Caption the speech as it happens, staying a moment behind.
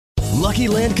Lucky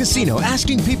Land Casino,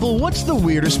 asking people, what's the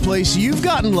weirdest place you've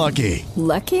gotten lucky?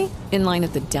 Lucky? In line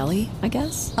at the deli, I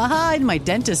guess? Aha, in my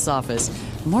dentist's office.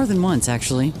 More than once,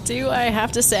 actually. Do I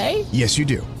have to say? Yes, you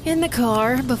do. In the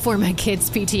car before my kids'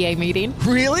 PTA meeting.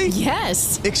 Really?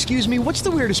 Yes. Excuse me, what's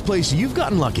the weirdest place you've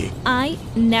gotten lucky? I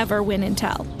never win and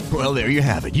tell. Well, there you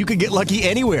have it. You can get lucky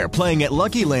anywhere, playing at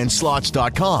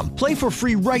LuckyLandSlots.com. Play for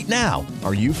free right now.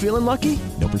 Are you feeling lucky?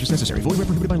 No purchase necessary. Void where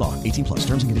prohibited by law. 18 plus.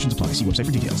 Terms and conditions apply. See website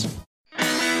for details.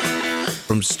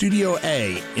 From Studio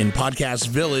A in Podcast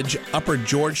Village, Upper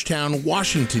Georgetown,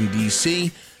 Washington, D.C.,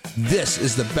 this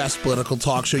is the best political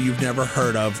talk show you've never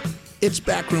heard of. It's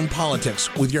Backroom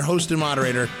Politics with your host and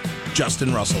moderator,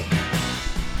 Justin Russell.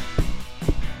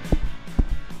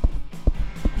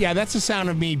 Yeah, that's the sound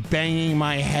of me banging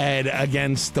my head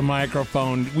against the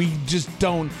microphone. We just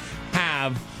don't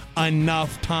have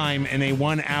enough time in a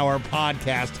 1-hour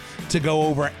podcast to go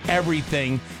over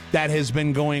everything that has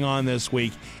been going on this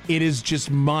week. It is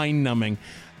just mind-numbing.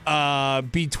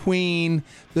 Between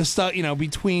the stuff,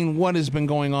 between what has been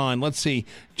going on. Let's see.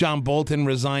 John Bolton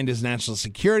resigned as National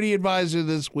Security Advisor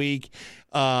this week.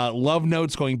 Love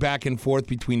notes going back and forth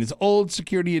between his old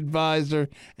security advisor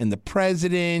and the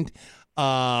president.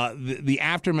 The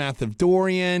aftermath of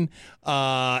Dorian,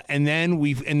 and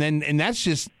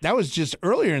that was just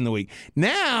earlier in the week.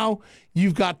 Now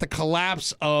you've got the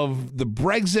collapse of the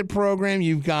Brexit program.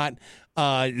 You've got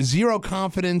zero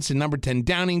confidence in number 10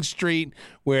 Downing Street,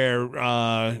 where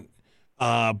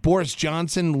Boris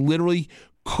Johnson literally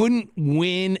couldn't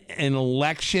win an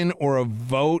election or a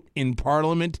vote in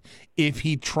Parliament if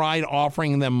he tried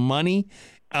offering them money.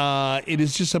 It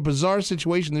is just a bizarre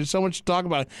situation. There's so much to talk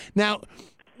about. Now,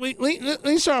 let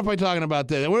me start off by talking about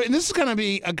this. This is going to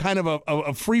be a kind of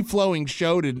a free-flowing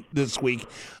show this week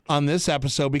on this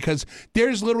episode, because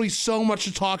there's literally so much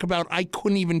to talk about. I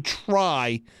couldn't even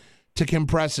try to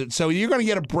compress it. So you're going to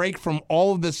get a break from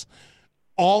all of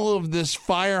this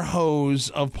fire hose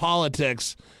of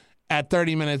politics at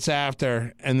 30 minutes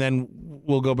after, and then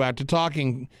we'll go back to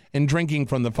talking and drinking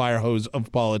from the fire hose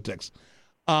of politics.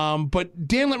 But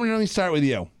Dan, let me start with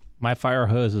you. My fire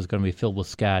hose is going to be filled with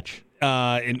scotch.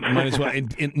 It might as well.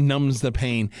 It numbs the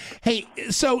pain. Hey,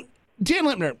 so Dan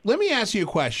Lipner, let me ask you a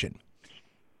question.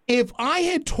 If I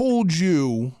had told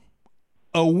you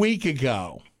a week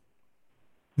ago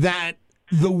that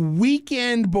the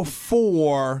weekend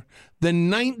before the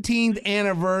 19th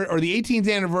anniversary or the 18th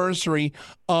anniversary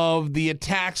of the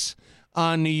attacks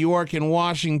on New York and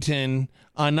Washington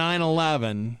on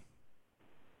 9/11,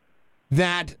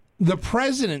 that the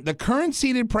president, the current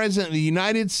seated president of the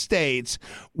United States,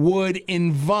 would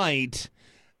invite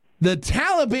the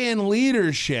Taliban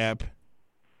leadership,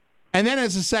 and then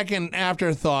as a second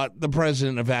afterthought, the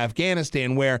president of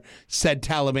Afghanistan, where said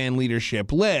Taliban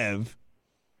leadership live,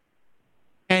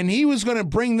 and he was going to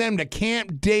bring them to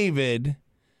Camp David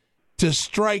to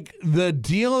strike the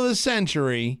deal of the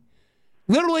century,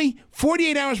 literally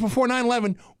 48 hours before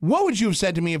 9/11, what would you have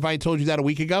said to me if I told you that a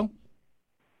week ago?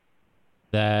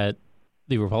 That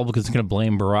the Republicans are going to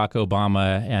blame Barack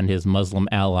Obama and his Muslim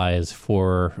allies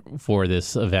for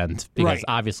this event, because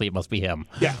Obviously it must be him.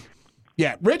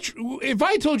 Yeah. Rich, if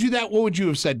I told you that, what would you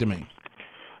have said to me?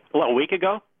 Well, a week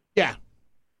ago? Yeah.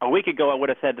 A week ago, I would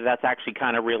have said that that's actually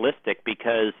kind of realistic,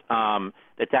 because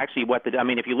that's actually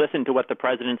if you listen to what the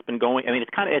president's been going,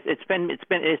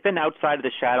 it's been outside of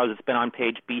the shadows. It's been on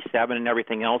page B7 and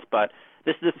everything else, but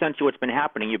this is essentially what's been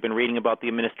happening. You've been reading about the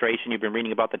administration. You've been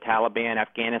reading about the Taliban,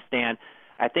 Afghanistan.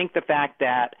 I think the fact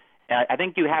that I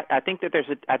think that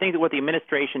what the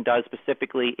administration does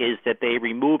specifically is that they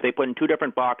put in two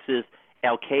different boxes,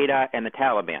 Al Qaeda and the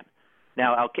Taliban.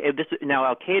 Now, Al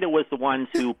Qaeda was the ones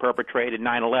who perpetrated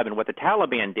 9/11. What the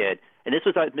Taliban did, and this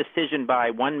was a decision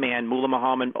by one man, Mullah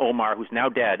Muhammad Omar, who's now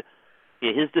dead.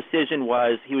 His decision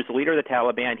was, he was the leader of the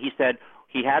Taliban. He said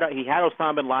he had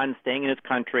Osama bin Laden staying in his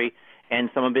country and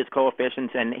some of his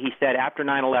coefficients, and he said after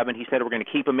 9/11, he said we're going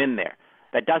to keep him in there.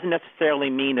 That doesn't necessarily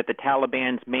mean that the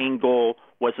Taliban's main goal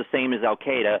was the same as Al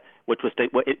Qaeda, which was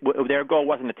their goal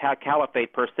wasn't a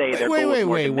caliphate per se. Their goal was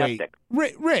more domestic.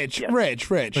 Rich.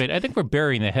 Wait, I think we're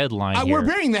burying the headline here. We're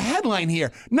burying the headline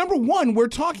here. Number one, we're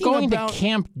talking about going to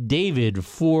Camp David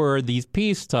for these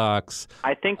peace talks.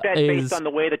 I think that based on the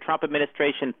way the Trump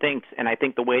administration thinks, and I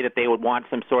think the way that they would want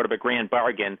some sort of a grand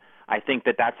bargain, I think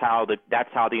that's how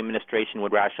the administration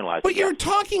would rationalize it. But you're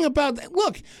talking about,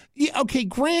 look, okay,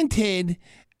 granted,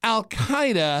 Al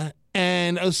Qaeda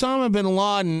and Osama bin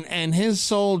Laden and his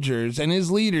soldiers and his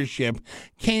leadership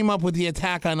came up with the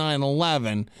attack on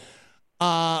 9/11,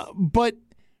 but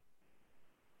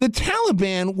the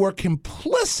Taliban were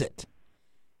complicit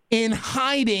in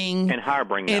hiding and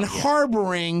harboring and them,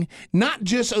 harboring not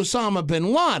just Osama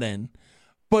bin Laden,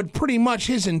 but pretty much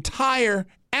his entire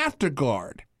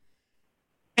afterguard.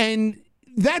 And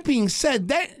that being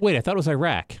said, Wait, I thought it was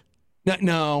Iraq.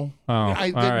 No. Oh, Don't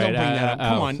right. bring that up.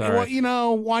 Come on. Sorry. Well, you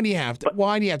know, why do you have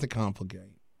to complicate?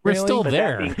 We're Really? still But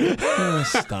there.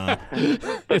 Stop.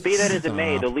 But be that as it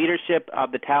may, the leadership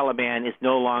of the Taliban is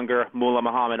no longer Mullah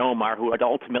Muhammad Omar, who had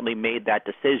ultimately made that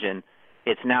decision.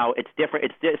 It's different.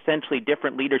 It's essentially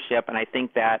different leadership, and I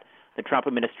think that the Trump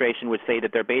administration would say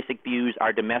that their basic views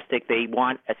are domestic. They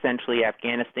want essentially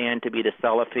Afghanistan to be the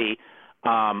Salafi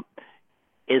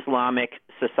Islamic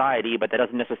society, but that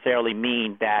doesn't necessarily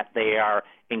mean that they are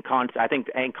in concert. I think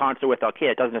in concert with Al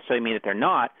Qaeda, it doesn't necessarily mean that they're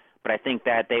not. But I think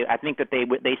that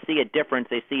they see a difference.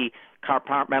 They see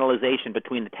compartmentalization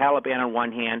between the Taliban on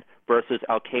one hand versus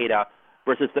Al Qaeda.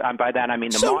 Versus, by that I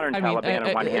mean the modern Taliban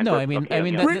on one hand. No,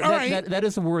 versus that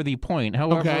is a worthy point.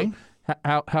 However,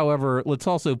 however, let's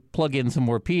also plug in some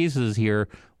more pieces here.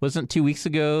 Wasn't 2 weeks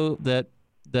ago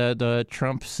that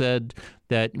Trump said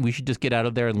that we should just get out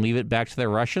of there and leave it back to the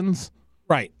Russians?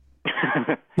 Right.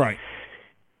 Right.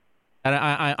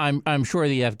 And I'm sure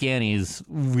the Afghanis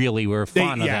really were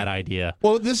fond of that idea.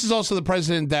 Well, this is also the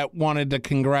president that wanted to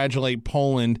congratulate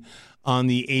Poland on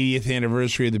the 80th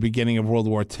anniversary of the beginning of World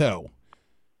War II.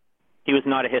 He was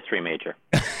not a history major.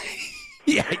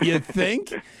 Yeah, you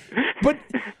think? But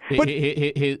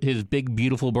his big,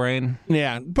 beautiful brain.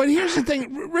 Yeah, but here's the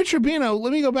thing, Rich Rubino,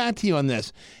 let me go back to you on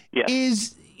this. Yeah.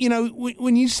 Is, you know,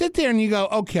 when you sit there and you go,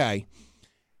 okay,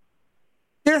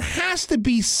 there has to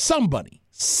be somebody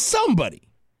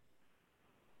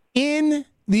in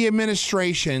the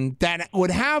administration that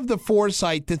would have the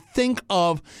foresight to think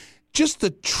of just the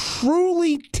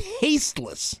truly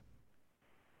tasteless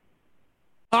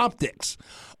optics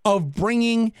of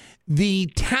bringing the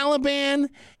Taliban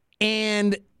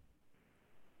and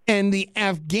the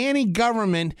Afghani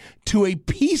government to a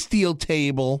peace deal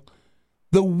table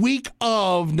the week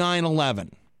of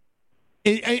 9/11.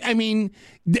 I mean,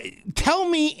 tell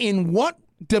me in what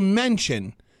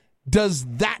dimension does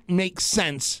that make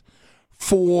sense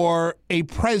for a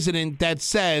president that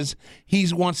says he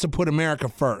wants to put America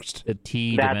first? The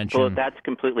T dimension. That's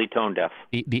completely tone deaf.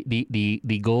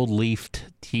 The gold-leafed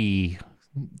T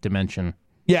dimension.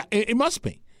 Yeah, it must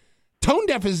be. Tone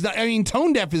deaf is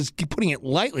putting it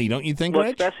lightly, don't you think, Well,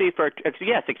 Rich?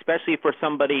 especially for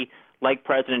somebody like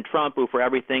President Trump, who for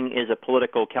everything is a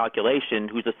political calculation,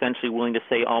 who's essentially willing to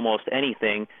say almost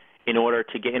anything in order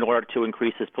to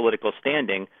increase his political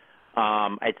standing.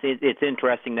 It's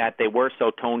interesting that they were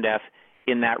so tone deaf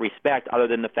in that respect, other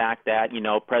than the fact that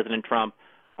President Trump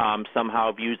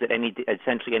somehow views that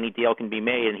essentially any deal can be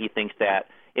made, and he thinks that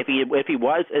if he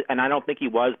was, and I don't think he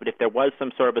was, but if there was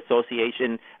some sort of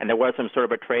association and there was some sort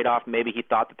of a trade-off, maybe he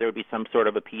thought that there would be some sort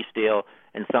of a peace deal,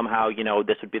 and somehow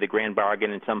this would be the grand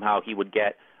bargain, and somehow he would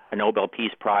get a Nobel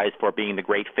Peace Prize for being the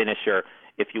great finisher,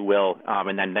 if you will,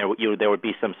 and then there would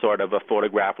be some sort of a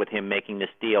photograph with him making this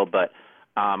deal, but.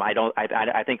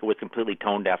 I think it was completely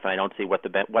tone deaf, and I don't see what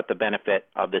the benefit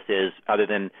of this is, other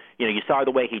than you saw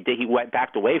the way he went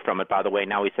backed away from it. By the way,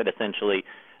 now he said essentially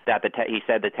that he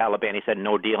said the Taliban. He said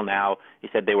no deal now. He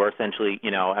said they were essentially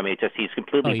he's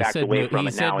completely backed away from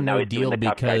it now. He said and now no he's doing deal the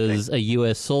tough guy because thing. a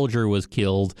U.S. soldier was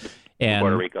killed, In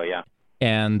Puerto Rico, yeah.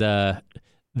 and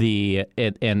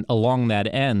and along that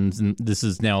ends, and this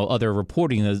is now other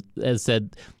reporting has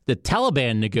said the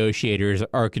Taliban negotiators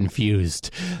are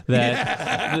confused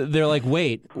that they're like,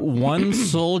 wait, one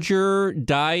soldier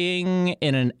dying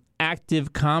in an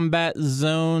active combat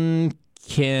zone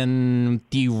can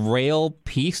derail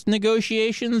peace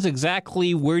negotiations?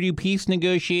 Exactly where do peace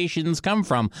negotiations come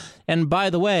from? And by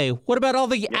the way, what about all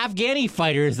the Afghani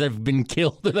fighters that have been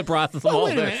killed in the process of all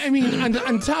wait a this? minute. I mean,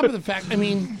 on top of the fact,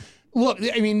 look,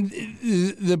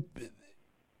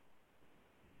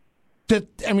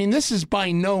 this is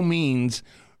by no means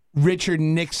Richard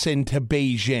Nixon to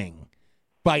Beijing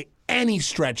by any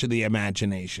stretch of the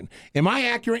imagination. Am I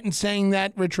accurate in saying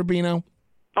that, Rich Rubino?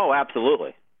 Oh,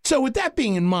 absolutely. So with that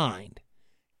being in mind,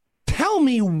 tell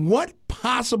me what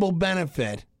possible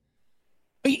benefit,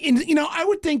 I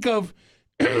would think of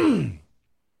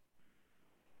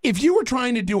if you were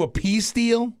trying to do a peace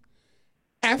deal,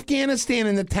 Afghanistan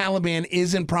and the Taliban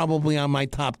isn't probably on my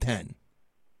top 10.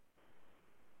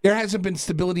 There hasn't been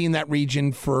stability in that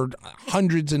region for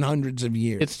hundreds and hundreds of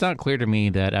years. It's not clear to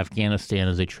me that Afghanistan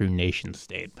is a true nation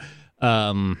state.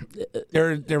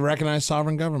 They're a recognized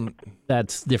sovereign government.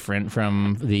 That's different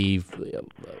from the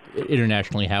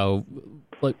internationally how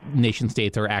nation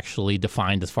states are actually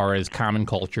defined as far as common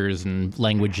cultures and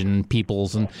language and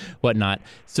peoples and whatnot.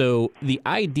 So the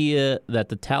idea that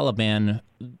the Taliban,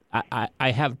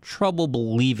 I have trouble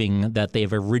believing that they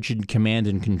have a rigid command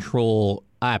and control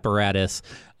apparatus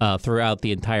throughout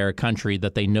the entire country,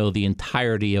 that they know the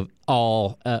entirety of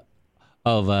all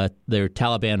of their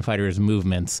Taliban fighters'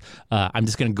 movements. I'm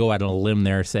just going to go out on a limb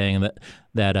there, saying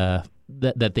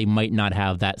that they might not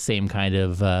have that same kind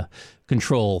of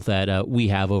control that we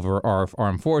have over our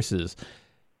armed forces.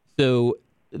 So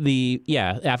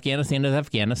Afghanistan is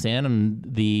Afghanistan, and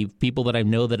the people that I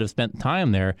know that have spent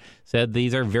time there said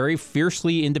these are very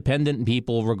fiercely independent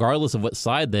people, regardless of what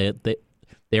side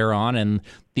they're on, and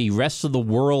the rest of the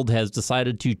world has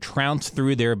decided to trounce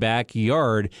through their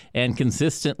backyard, and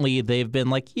consistently they've been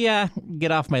like, "Yeah,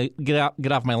 get off my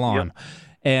lawn,"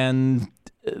 and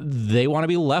they want to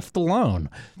be left alone.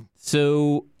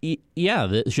 So,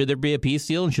 should there be a peace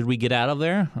deal, and should we get out of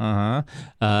there?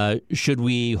 Should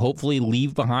we hopefully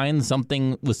leave behind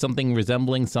something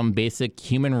resembling some basic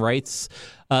human rights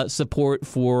support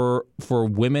for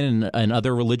women and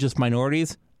other religious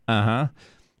minorities?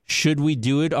 Should we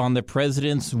do it on the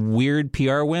president's weird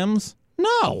PR whims?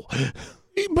 No.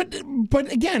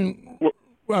 But again,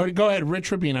 go ahead,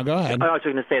 Rich Rubino, go ahead. I was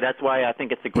going to say that's why I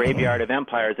think it's the graveyard of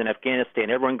empires in Afghanistan.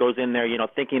 Everyone goes in there,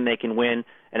 thinking they can win,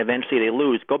 and eventually they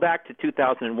lose. Go back to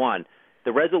 2001.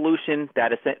 The resolution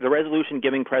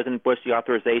giving President Bush the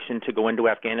authorization to go into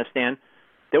Afghanistan,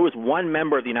 there was one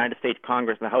member of the United States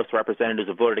Congress and the House of Representatives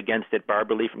who voted against it,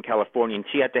 Barbara Lee from California, and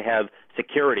she had to have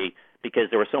security because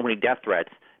there were so many death threats.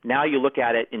 Now you look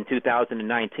at it in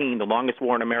 2019, the longest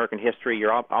war in American history,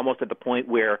 you're almost at the point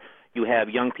where you have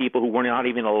young people who were not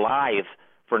even alive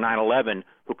for 9/11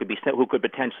 who could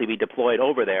potentially be deployed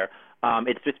over there.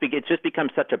 It's just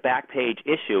become such a back page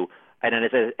issue. And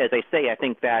as I say, I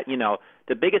think that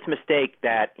the biggest mistake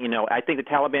that I think the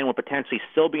Taliban will potentially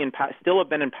still have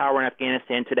been in power in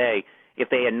Afghanistan today if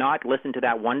they had not listened to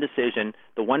that one decision.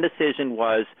 The one decision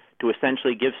was to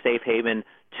essentially give safe haven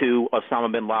to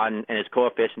Osama bin Laden and his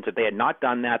co-efficients. If they had not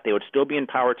done that, they would still be in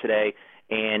power today.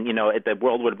 And the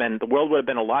world would have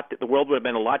been a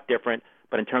lot different.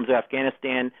 But in terms of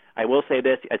Afghanistan, I will say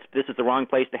this: this is the wrong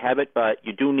place to have it. But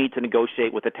you do need to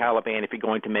negotiate with the Taliban if you're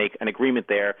going to make an agreement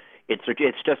there. It's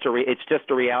just a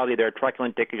reality. They're a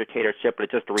truculent dictatorship, but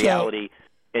it's just a reality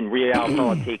in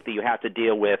realpolitik that you have to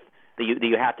deal with. That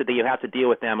you have to deal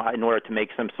with them in order to make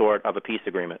some sort of a peace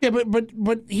agreement. Yeah,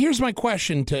 but here's my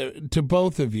question to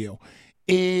both of you: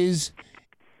 is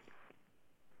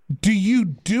do you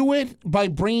do it by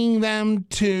bringing them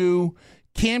to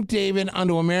Camp David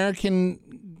onto American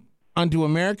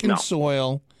No.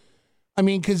 soil? I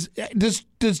mean, because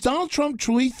does Donald Trump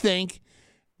truly think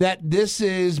that this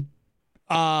is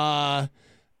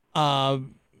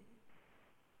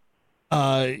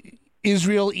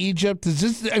Israel, Egypt? Does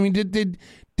this? I mean, did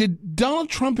Donald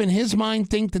Trump in his mind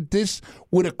think that this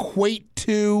would equate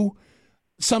to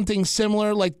something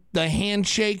similar, like the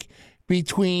handshake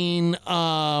between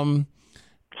Anwar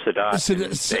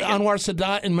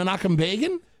Sadat and Menachem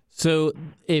Begin? So,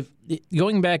 if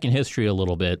going back in history a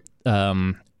little bit,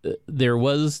 there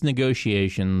was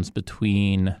negotiations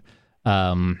between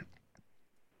I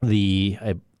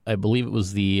believe it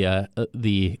was the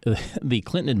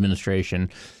Clinton administration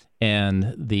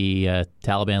and the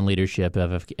Taliban leadership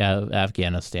of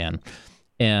Afghanistan.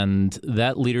 And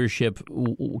that leadership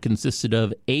consisted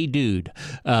of a dude.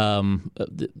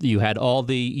 You had all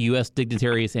the U.S.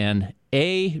 dignitaries and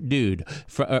a dude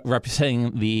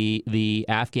representing the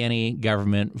Afghani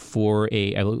government for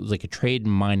it was like a trade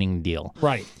mining deal.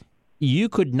 Right. You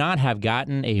could not have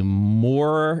gotten a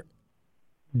more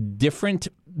different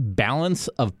balance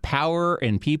of power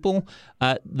and people.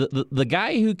 The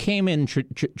guy who came in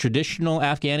traditional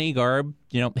Afghani garb,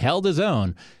 held his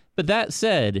own. But that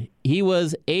said, he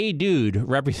was a dude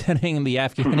representing the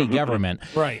Afghani government.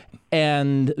 Right.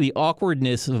 And the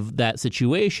awkwardness of that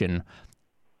situation,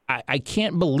 I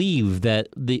can't believe that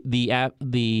the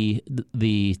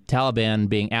Taliban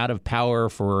being out of power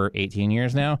for 18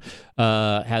 years now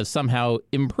has somehow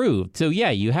improved. So, yeah,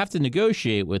 you have to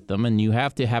negotiate with them, and you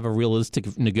have to have a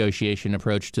realistic negotiation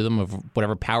approach to them of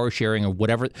whatever power sharing or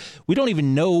whatever. We don't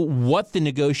even know what the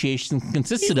negotiation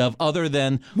consisted of other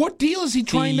than what deal is he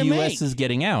trying to make? The U.S. is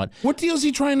getting out. What deal is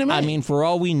he trying to make? I mean, for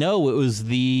all we know, it was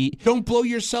the don't blow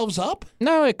yourselves up.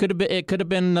 No, it could have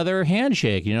been another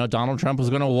handshake. Donald Trump was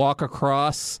going to walk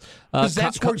across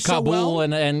Kabul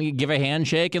and give a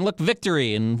handshake and look,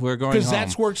 victory, and we're going home. Because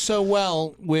that's worked so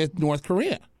well with North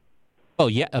Korea. Oh,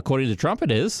 yeah, according to Trump it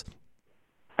is.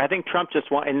 I think Trump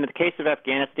in the case of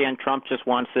Afghanistan, Trump just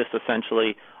wants this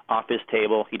essentially off his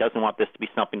table. He doesn't want this to be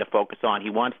something to focus on.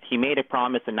 He made a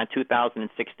promise in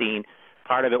 2016.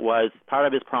 Part of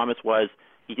his promise was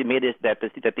he made it that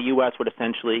the U.S. would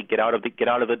essentially get out of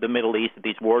the Middle East, that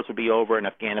these wars would be over in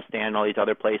Afghanistan and all these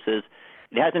other places.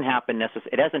 It hasn't happened.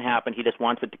 It hasn't happened. He just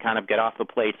wants it to kind of get off the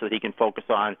plate so that he can focus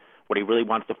on what he really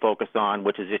wants to focus on,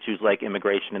 which is issues like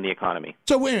immigration and the economy.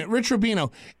 So wait a minute, Rich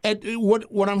Rubino,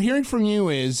 what I'm hearing from you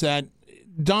is that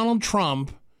Donald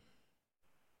Trump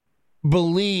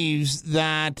believes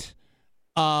that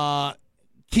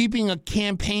keeping a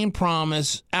campaign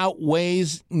promise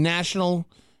outweighs national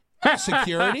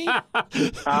security?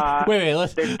 Wait.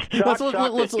 Let's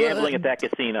gambling at that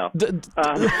casino.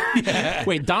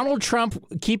 Wait, Donald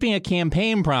Trump keeping a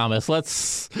campaign promise.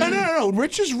 No.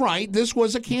 Rich is right. This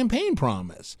was a campaign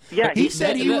promise. Yeah, he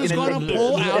said he was going to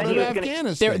pull out of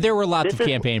Afghanistan. There were lots of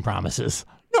campaign promises.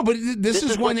 No, but this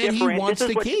is one that he wants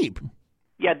to keep.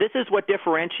 Yeah, this is what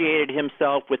differentiated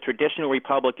himself with traditional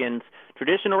Republicans.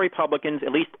 Traditional Republicans,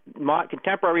 at least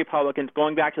contemporary Republicans,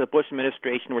 going back to the Bush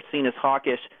administration, were seen as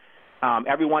hawkish.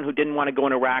 Everyone who didn't want to go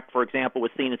in Iraq, for example,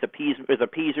 was seen as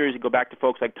appeasers. You go back to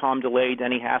folks like Tom DeLay,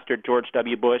 Denny Hastert, George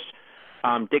W. Bush,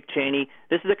 Dick Cheney.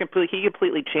 He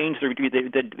completely changed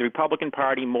the Republican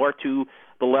Party more to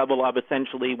the level of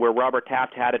essentially where Robert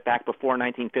Taft had it back before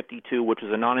 1952, which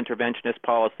was a non-interventionist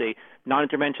policy,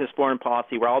 non-interventionist foreign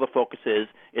policy where all the focus is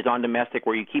on domestic,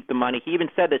 where you keep the money. He even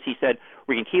said this. He said,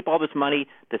 we can keep all this money,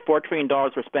 the $4 trillion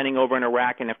we're spending over in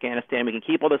Iraq and Afghanistan, we can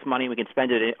keep all this money, we can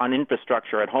spend it on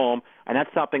infrastructure at home, and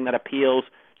that's something that appeals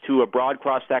to a broad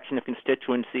cross-section of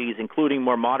constituencies, including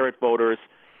more moderate voters,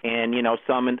 and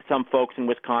some folks in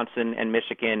Wisconsin and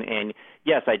Michigan. And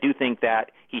yes, I do think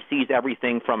that he sees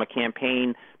everything from a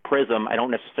campaign prism. I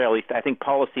think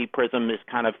policy prism is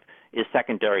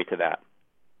secondary to that.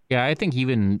 Yeah, I think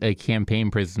even a campaign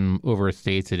prism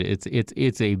overstates it.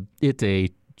 It's a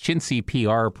chintzy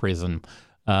PR prism.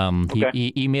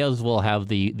 Okay. He may as well have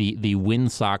the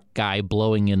windsock guy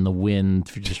blowing in the wind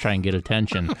to just try and get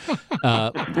attention.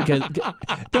 Because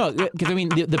I mean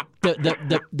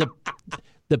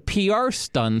the PR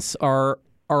stunts are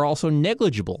also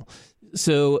negligible.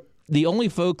 So the only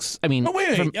folks, I mean,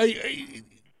 wait a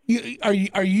minute.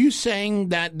 Are you saying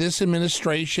that this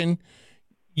administration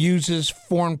uses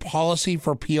foreign policy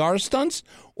for PR stunts,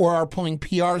 or are pulling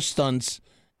PR stunts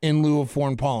in lieu of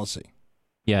foreign policy?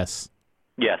 Yes.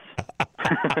 Yes.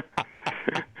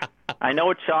 I know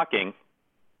it's shocking.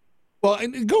 Well,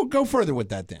 go further with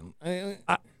that, then.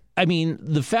 I mean,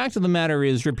 the fact of the matter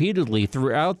is, repeatedly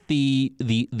throughout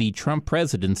the Trump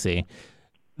presidency,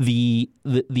 the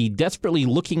desperately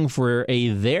looking for a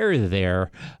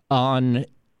there on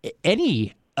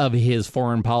any of his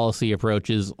foreign policy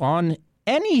approaches on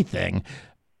anything.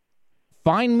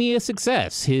 Find me a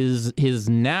success. His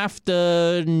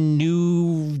NAFTA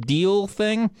New Deal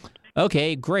thing.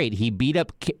 Okay, great. He beat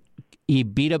up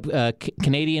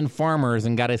Canadian farmers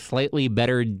and got a slightly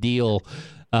better deal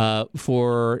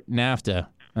for NAFTA.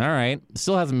 All right.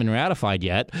 Still hasn't been ratified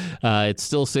yet. It's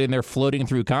still sitting there floating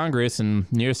through Congress,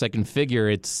 and nearest I can figure,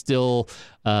 it's still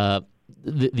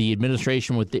the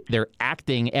administration with their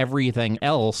acting everything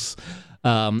else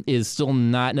is still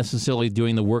not necessarily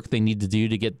doing the work they need to do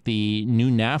to get the new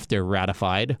NAFTA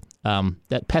ratified.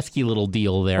 That pesky little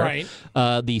deal there. Right.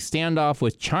 The standoff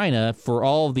with China for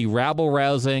all of the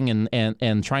rabble-rousing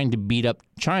and trying to beat up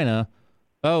China.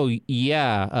 Oh,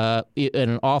 yeah.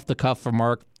 An off-the-cuff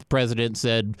remark, the president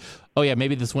said, oh, yeah,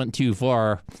 maybe this went too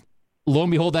far. Lo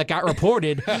and behold, that got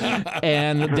reported.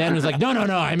 And then it was like, no,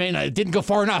 I mean, it didn't go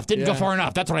far enough. Go far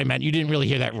enough. That's what I meant. You didn't really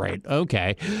hear that right.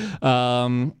 Okay.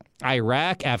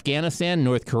 Iraq, Afghanistan,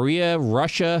 North Korea,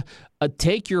 Russia,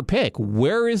 take your pick.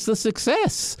 Where is the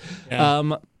success?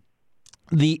 Yeah.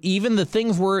 Even the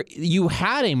things where you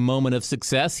had a moment of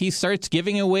success, he starts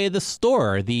giving away the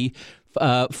store.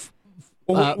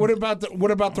 What about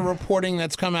the reporting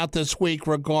that's come out this week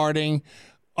regarding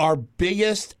our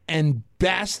biggest and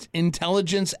best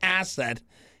intelligence asset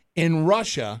in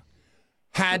Russia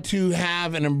had to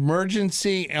have an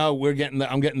emergency? Oh,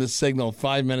 I'm getting the signal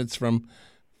 5 minutes from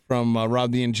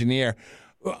Rob the engineer.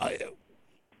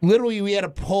 Literally, we had to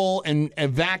pull and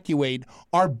evacuate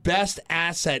our best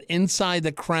asset inside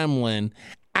the Kremlin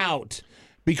out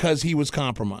because he was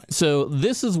compromised. So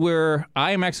this is where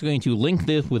I am actually going to link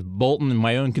this with Bolton and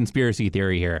my own conspiracy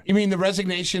theory here. You mean the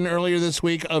resignation earlier this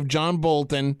week of John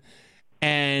Bolton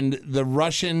and the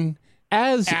Russian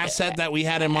asset that we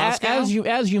had in Moscow?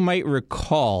 As you might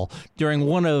recall, during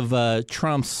one of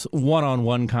Trump's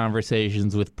one-on-one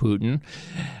conversations with Putin,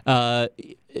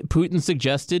 Putin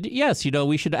suggested, yes,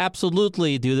 we should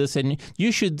absolutely do this, and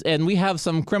you should, and we have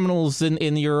some criminals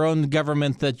in your own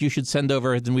government that you should send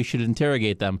over, and we should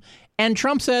interrogate them. And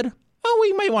Trump said, oh,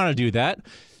 we might want to do that.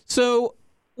 So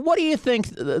what do you think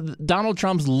Donald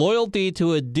Trump's loyalty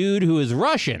to a dude who is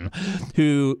Russian,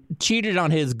 who cheated on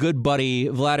his good buddy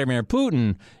Vladimir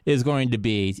Putin, is going to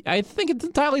be? I think it's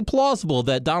entirely plausible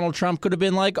that Donald Trump could have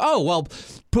been like, oh, well,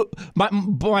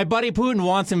 my buddy Putin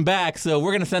wants him back, so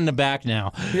we're going to send him back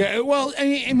now. Yeah, well,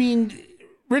 I mean,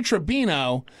 Rich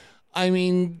Rubino,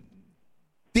 Dan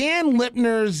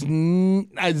Lipner's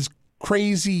as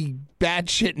crazy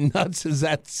batshit nuts as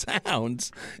that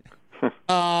sounds.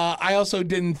 I also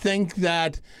didn't think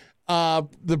that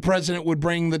the president would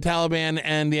bring the Taliban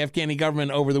and the Afghani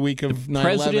government over the week of 9/11. The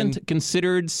president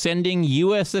considered sending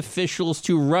U.S. officials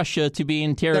to Russia to be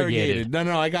interrogated.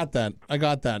 No, I got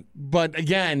that. But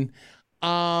again,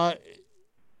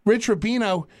 Rich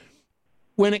Rubino,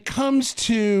 when it comes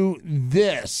to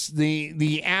this,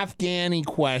 the Afghani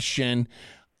question,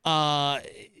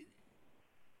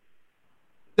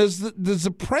 does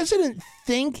the president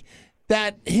think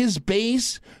that his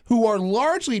base, who are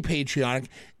largely patriotic,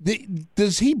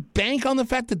 does he bank on the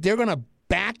fact that they're going to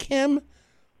back him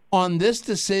on this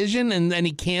decision, and then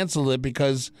he canceled it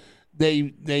because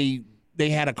they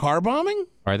had a car bombing?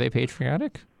 Are they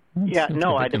patriotic? Yeah,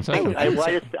 no, I just think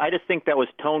that was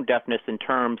tone deafness in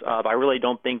terms of, I really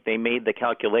don't think they made the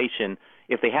calculation.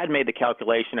 If they had made the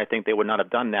calculation, I think they would not have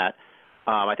done that.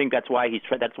 I think that's why he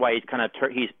essentially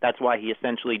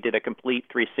did a complete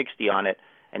 360 on it.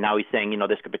 And now he's saying,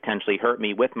 this could potentially hurt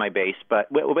me with my base. But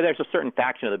there's a certain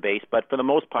faction of the base. But for the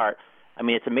most part,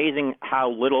 it's amazing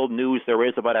how little news there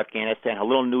is about Afghanistan, how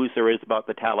little news there is about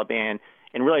the Taliban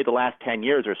in really the last 10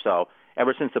 years or so.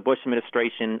 Ever since the Bush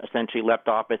administration essentially left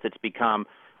office, it's become,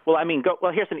 go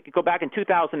back in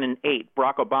 2008,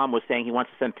 Barack Obama was saying he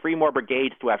wants to send 3 more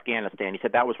brigades to Afghanistan. He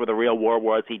said that was where the real war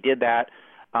was. He did that.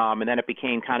 And then it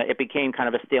became kind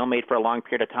of a stalemate for a long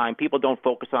period of time. People don't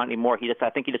focus on it anymore. I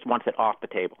think he just wants it off the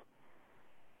table.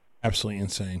 Absolutely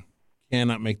insane.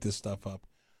 Cannot make this stuff up.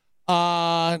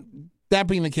 That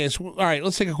being the case, all right,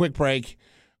 let's take a quick break.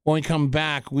 When we come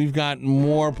back, we've got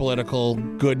more political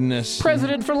goodness.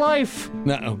 President for life.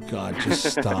 No, oh God,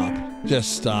 just stop.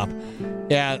 Just stop.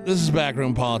 Yeah, this is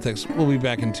Backroom Politics. We'll be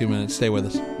back in 2 minutes. Stay with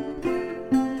us.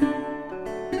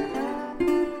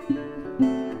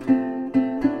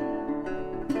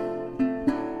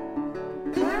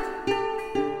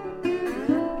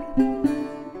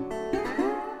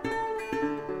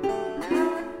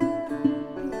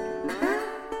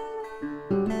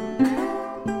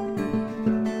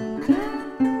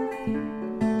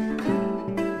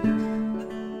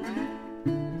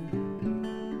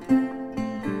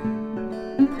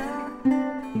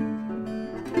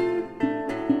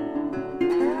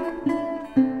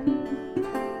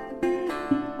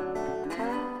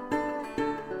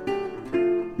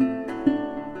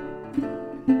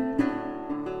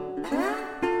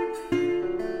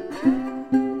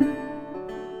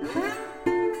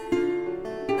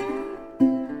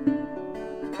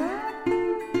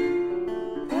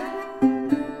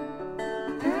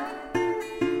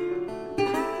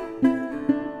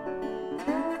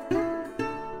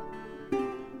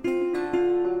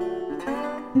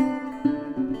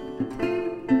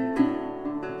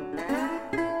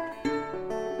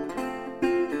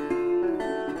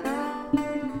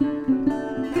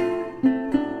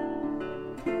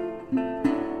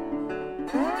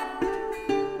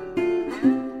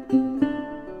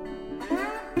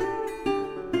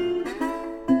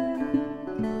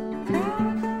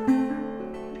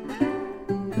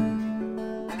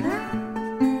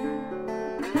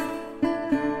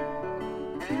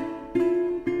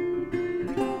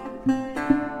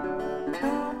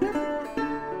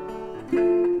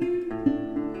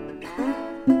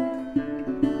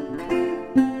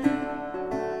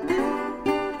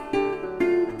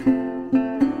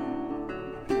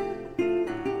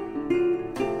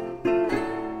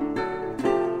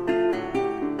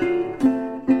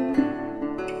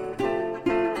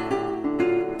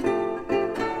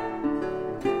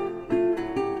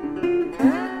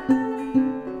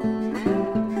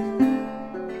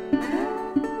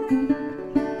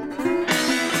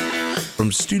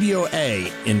 From Studio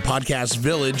A in Podcast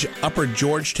Village, Upper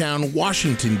Georgetown,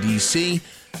 Washington, D.C.,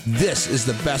 this is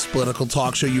the best political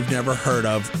talk show you've never heard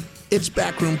of. It's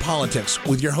Backroom Politics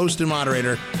with your host and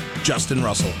moderator, Justin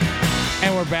Russell.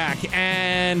 And we're back.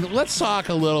 And let's talk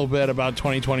a little bit about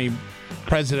 2020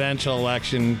 presidential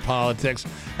election politics.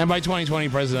 And by 2020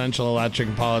 presidential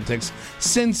election politics,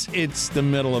 since it's the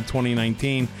middle of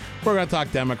 2019, we're going to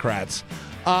talk Democrats.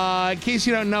 In case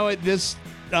you don't know it, this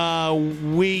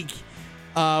week.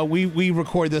 We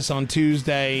record this on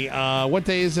Tuesday. What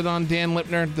day is it on, Dan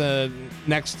Lipner? The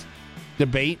next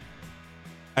debate?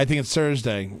 I think it's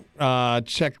Thursday.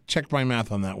 Check my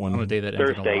math on that one. On the day that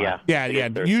ended Thursday, a lot. yeah. Yeah.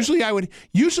 Usually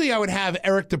I would have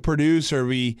Eric the producer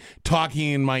be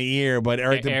talking in my ear, but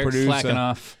Eric the Eric's producer slacking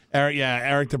off.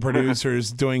 Eric the producer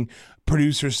is doing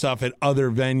producer stuff at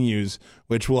other venues,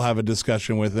 which we'll have a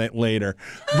discussion with it later.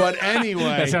 But anyway,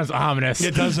 That sounds ominous.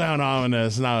 it does sound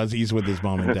ominous. No, he's with his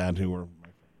mom and dad who were.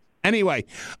 Anyway,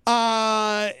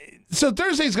 so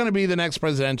Thursday's going to be the next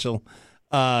presidential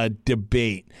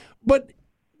debate, but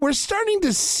we're starting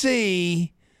to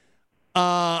see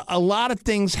a lot of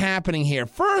things happening here.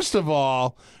 First of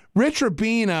all, Rich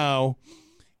Rubino,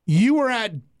 you were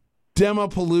at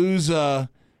Demopalooza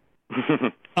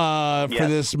for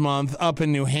this month up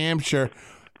in New Hampshire.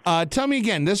 Tell me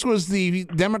again, this was the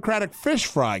Democratic Fish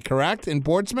Fry, correct, in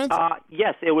Portsmouth?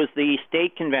 Yes, it was the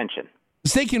state convention.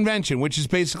 State convention, which is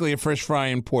basically a fish fry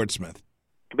in Portsmouth.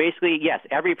 Basically, yes,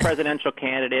 every presidential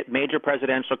candidate, major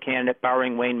presidential candidate,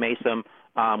 barring Wayne Mason,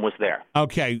 was there.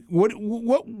 Okay, what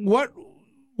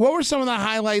were some of the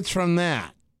highlights from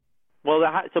that? Well,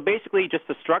 so basically, just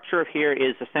the structure of here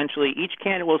is essentially each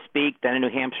candidate will speak, then a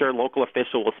New Hampshire local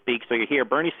official will speak. So you hear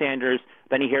Bernie Sanders,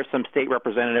 then you hear some state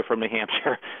representative from New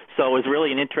Hampshire. So it was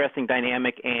really an interesting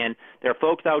dynamic, and there are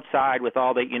folks outside with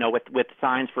all the, with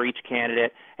signs for each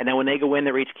candidate, and then when they go in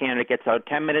there, each candidate gets out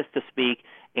 10 minutes to speak,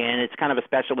 and it's kind of a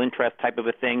special interest type of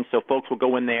a thing. So folks will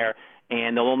go in there,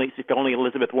 and if only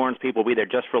Elizabeth Warren's people will be there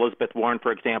just for Elizabeth Warren,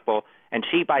 for example, and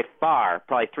she by far,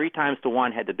 probably 3 times to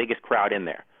 1, had the biggest crowd in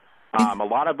there. A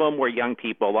lot of them were young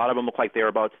people. A lot of them looked like they were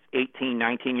about 18,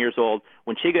 19 years old.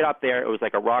 When she got up there, it was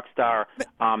like a rock star.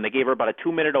 They gave her about a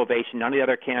 2-minute ovation. None of the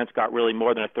other candidates got really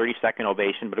more than a 30-second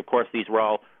ovation, but of course these were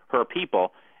all her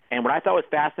people. And what I thought was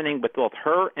fascinating with both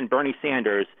her and Bernie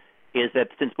Sanders is that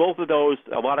since both of those,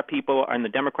 a lot of people in the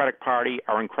Democratic Party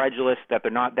are incredulous that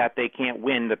they can't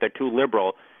win, that they're too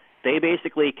liberal. They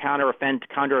basically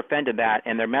counter-offended that,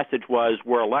 and their message was,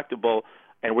 we're electable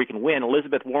and we can win.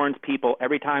 Elizabeth Warren's people,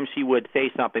 every time she would say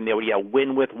something, they would yell,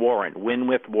 win with Warren, win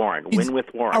with Warren, win with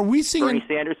Warren. Are we seeing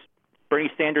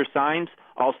Bernie Sanders signs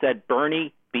all said,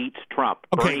 Bernie beats Trump.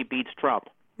 Okay. Bernie beats Trump.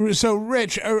 So,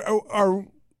 Rich, are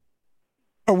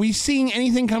we seeing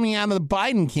anything coming out of the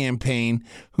Biden campaign,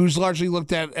 who's largely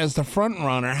looked at as the front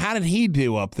runner? How did he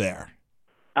do up there?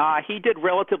 He did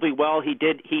relatively well. He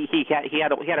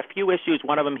had a few issues.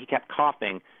 One of them, he kept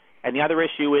coughing. And the other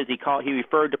issue is he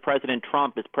referred to President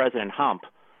Trump as President Hump.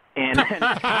 And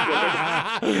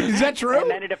is that true? And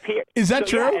then it appeared. Is that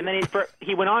true? Yeah, and then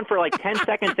he went on for like 10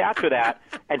 seconds after that,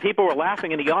 and people were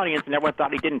laughing in the audience, and everyone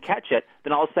thought he didn't catch it.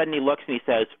 Then all of a sudden he looks and he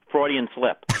says, Freudian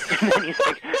slip. And then he's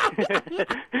like,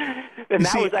 and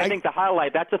that was, I think, the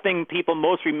highlight. That's the thing people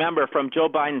most remember from Joe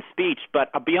Biden's speech. But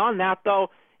beyond that,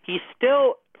 though, he's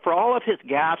still, for all of his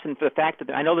gaffes and for the fact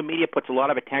that I know the media puts a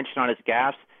lot of attention on his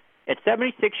gaffes, at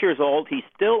 76 years old, he's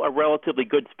still a relatively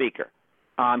good speaker.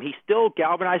 He still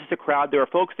galvanizes the crowd. There are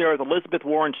folks there with Elizabeth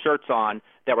Warren shirts on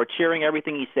that were cheering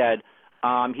everything he said.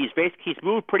 He's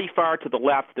moved pretty far to the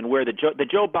left than where the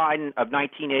Joe Biden of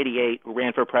 1988 who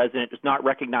ran for president is not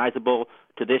recognizable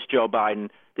to this Joe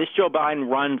Biden. This Joe Biden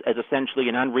runs as essentially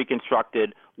an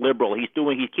unreconstructed liberal. He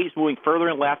keeps moving further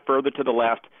and further to the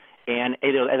left. And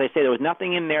as I say, there was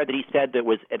nothing in there that he said that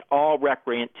was at all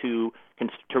recreant to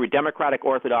Democratic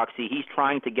orthodoxy. He's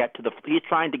trying to get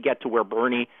to where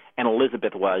Bernie and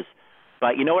Elizabeth was.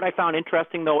 But you know what I found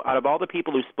interesting, though, out of all the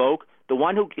people who spoke, the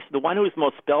one who's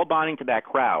most spellbinding to that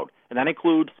crowd, and that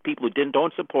includes people who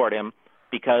don't support him,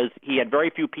 because he had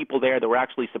very few people there that were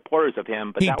actually supporters of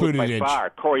him. But that was by far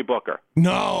Cory Booker.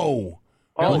 No.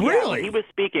 Oh, really? Yeah.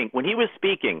 When he was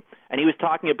speaking, and he was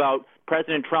talking about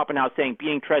President Trump and how saying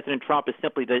being President Trump is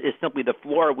simply the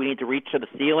floor. We need to reach to the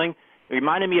ceiling. It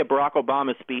reminded me of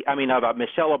of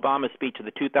Michelle Obama's speech at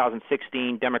the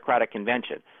 2016 Democratic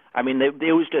Convention. I mean,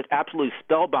 it was just absolutely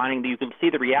spellbinding. You can see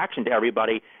the reaction to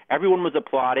everybody. Everyone was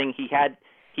applauding.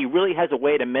 He really has a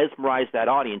way to mesmerize that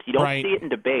audience. You don't see it in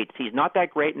debates. He's not that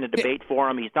great in a debate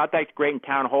forum. He's not that great in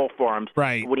town hall forums.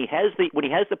 Right. When he has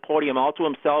the podium all to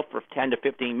himself for 10 to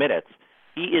 15 minutes,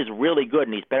 he is really good,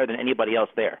 and he's better than anybody else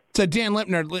there. So, Dan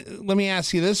Lipner, let me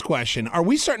ask you this question. Are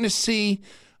we starting to see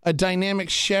a dynamic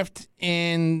shift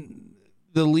in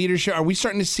the leadership? Are we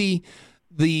starting to see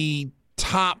the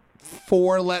top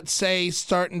 4, let's say,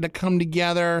 starting to come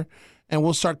together, and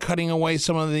we'll start cutting away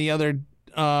some of the other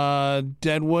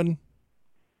deadwood?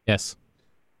 Yes.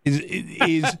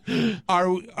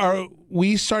 Are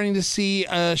we starting to see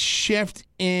a shift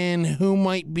in who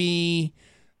might be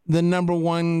the number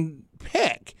one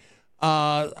pick?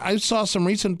 I saw some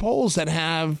recent polls that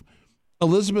have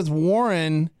Elizabeth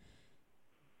Warren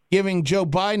giving Joe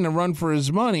Biden a run for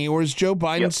his money, or is Joe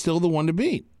Biden still the one to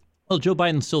beat? Well, Joe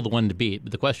Biden's still the one to beat.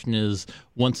 But the question is,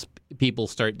 once people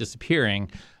start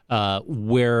disappearing,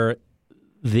 where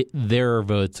their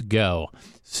votes go.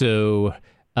 So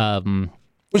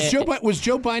was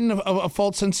Joe Biden a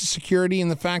false sense of security in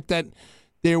the fact that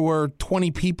there were 20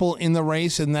 people in the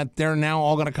race and that they're now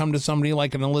all going to come to somebody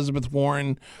like an Elizabeth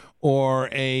Warren or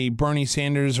a Bernie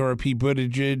Sanders or a Pete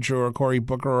Buttigieg or a Cory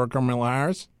Booker or a Kamala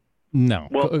Harris? No,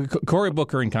 well, Cory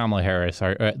Booker and Kamala Harris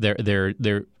are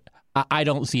they're. I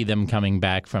don't see them coming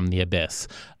back from the abyss.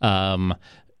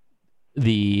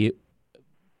 They've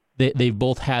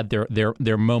both had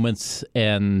their moments,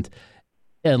 and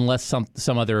unless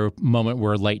some other moment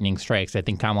where lightning strikes, I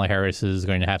think Kamala Harris is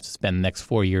going to have to spend the next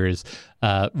 4 years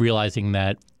realizing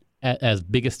that as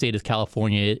big a state as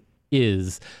California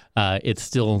is, it's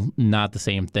still not the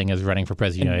same thing as running for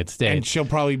president of the United States. And she'll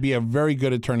probably be a very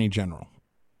good attorney general.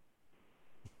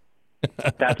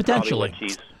 That's potentially. Probably what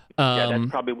she's. Yeah,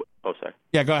 that's probably. Oh, sorry.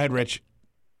 Yeah, go ahead, Rich.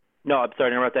 No, I'm sorry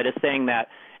to interrupt. I just saying that.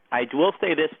 I will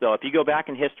say this, though. If you go back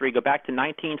in history, go back to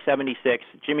 1976,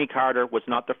 Jimmy Carter was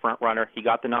not the front runner. He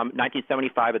got the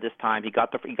 1975 at this time. He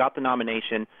got the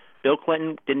nomination. Bill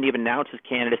Clinton didn't even announce his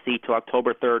candidacy till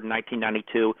October 3rd,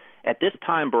 1992. At this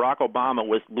time, Barack Obama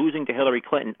was losing to Hillary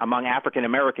Clinton among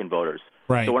African-American voters.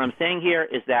 Right. So what I'm saying here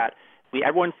is that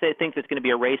everyone thinks it's going to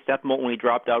be a race. Seth Moulton, when he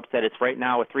dropped out, said it's right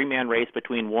now a three-man race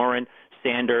between Warren,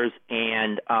 Sanders,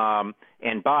 and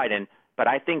Biden. But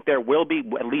I think there will be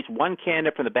at least one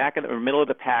candidate from the back of the middle of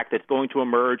the pack that's going to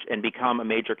emerge and become a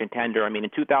major contender. I mean, in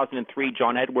 2003,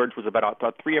 John Edwards was about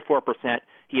 3 or 4%.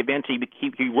 He eventually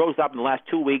he rose up in the last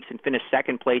 2 weeks and finished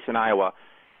second place in Iowa.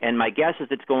 And my guess is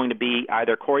it's going to be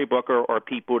either Cory Booker or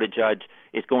Pete Buttigieg.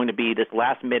 Is going to be this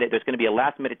last minute. There's going to be a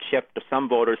last minute shift to some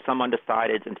voters, some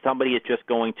undecideds, and somebody is just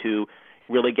going to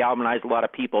really galvanize a lot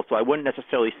of people. So I wouldn't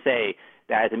necessarily say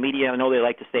that as a media, I know they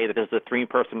like to say that there's a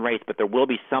three-person race, but there will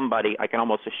be somebody, I can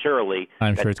almost assuredly,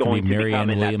 I'm sure it's going to be Marianne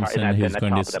Williamson who's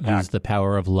going to use the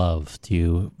power of love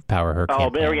to power her campaign.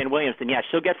 Oh, Marianne Williamson, yeah,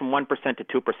 she'll get from 1% to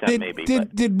 2% maybe.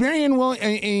 Did Marianne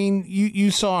Williamson,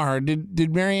 you saw her,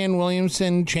 did Marianne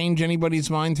Williamson change anybody's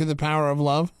mind through the power of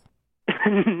love?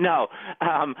 No.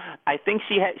 I think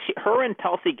her and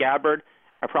Tulsi Gabbard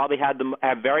probably have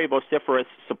very vociferous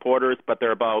supporters, but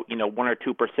they're about 1 or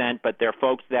 2%. But they're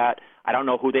folks that I don't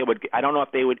know who they would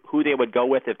go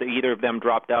with if either of them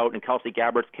dropped out. In Tulsi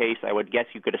Gabbard's case, I would guess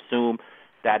you could assume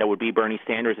that it would be Bernie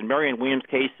Sanders. In Marianne Williams'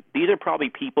 case, these are probably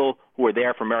people who are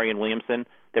there for Marianne Williamson.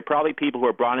 They're probably people who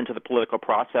are brought into the political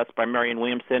process by Marianne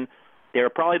Williamson. They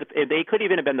could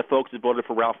even have been the folks who voted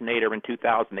for Ralph Nader in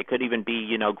 2000. They could even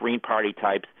be Green Party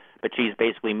types. But she's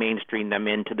basically mainstreamed them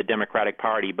into the Democratic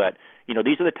Party. But,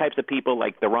 these are the types of people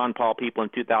like the Ron Paul people in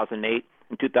 2008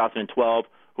 and 2012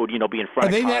 who would, be in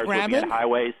front of cars, would be at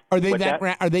highways. Are they that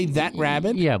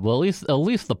rabid? Yeah, well, at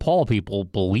least the Paul people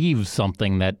believe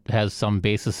something that has some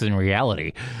basis in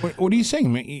reality. What are you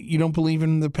saying? You don't believe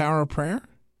in the power of prayer?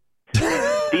 She's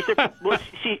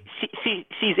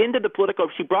into the political.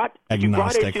 She brought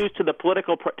issues to the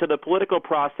political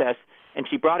process. And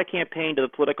she brought a campaign to the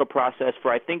political process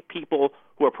for, I think, people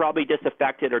who are probably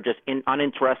disaffected or just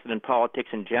uninterested in politics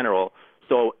in general.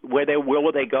 So where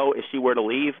will they go if she were to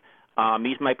leave?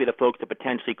 These might be the folks that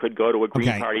potentially could go to a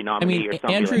Green Party nominee or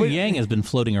something. Andrew Yang has been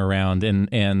floating around,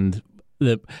 and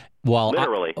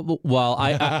literally.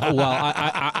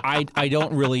 I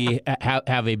don't really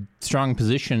have a strong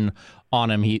position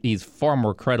on him. He's far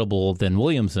more credible than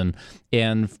Williamson,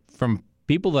 and from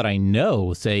people that I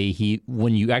know say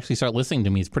when you actually start listening to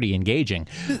him, he's pretty engaging.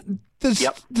 Does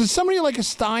somebody like a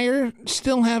Steyer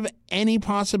still have any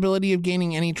possibility of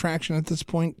gaining any traction at this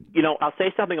point? I'll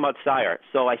say something about Steyer.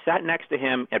 So I sat next to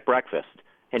him at breakfast,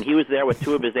 and he was there with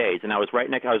two of his aides, and I was right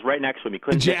next to him. He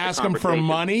couldn't. Did you ask him for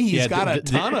money? He's got a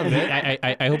ton of it.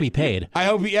 I hope he paid. I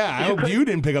hope you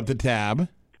didn't pick up the tab.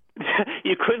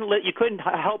 You couldn't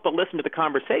help but listen to the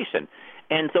conversation,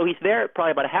 and so he's there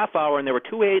probably about a half hour, and there were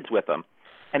two aides with him.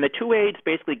 And the two aides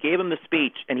basically gave him the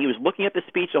speech, and he was looking at the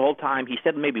speech the whole time. He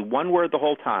said maybe one word the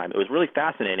whole time. It was really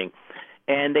fascinating.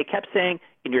 And they kept saying,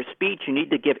 in your speech, you need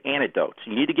to give anecdotes.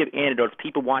 You need to give anecdotes.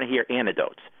 People want to hear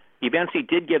anecdotes. He eventually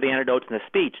did give anecdotes in the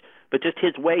speech, but just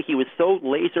his way, he was so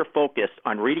laser-focused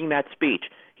on reading that speech.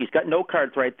 He's got note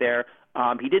cards right there.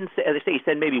 He didn't say, as I say, he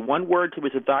said maybe one word to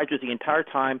his advisors the entire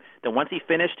time. Then once he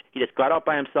finished, he just got out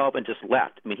by himself and just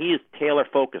left. I mean, he is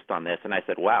tailor-focused on this. And I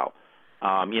said, wow.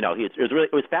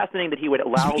 It was fascinating that he would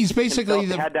allow himself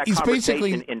to have that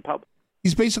conversation in public.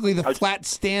 He's basically the Flat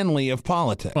Stanley of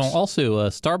politics. Well, also,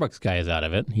 Starbucks guy is out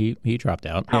of it. He dropped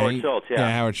out. Howard Schultz, yeah.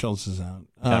 Yeah, Howard Schultz is out.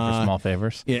 For small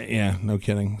favors. Yeah, no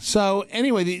kidding. So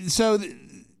anyway,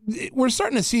 we're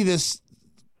starting to see this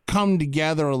come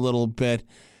together a little bit.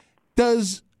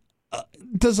 Does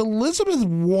Elizabeth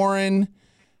Warren?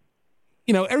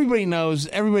 Everybody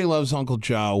loves Uncle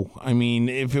Joe. I mean,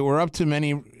 if it were up to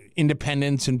many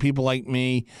independents and people like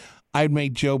me, I'd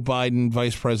make Joe Biden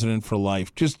vice president for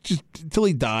life, just until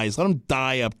he dies. Let him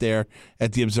die up there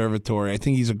at the observatory. I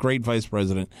think he's a great vice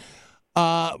president.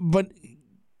 But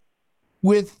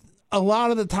with a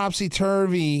lot of the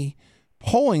topsy-turvy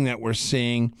polling that we're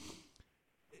seeing.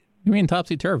 You mean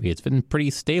topsy-turvy? It's been pretty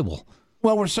stable.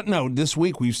 Well, this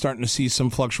week we're starting to see some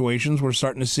fluctuations. We're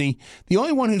starting to see the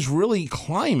only one who's really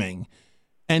climbing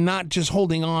and not just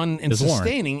holding on and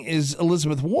sustaining is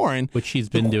Elizabeth Warren. Which she's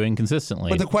been doing consistently.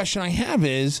 But the question I have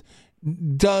is,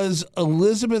 does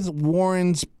Elizabeth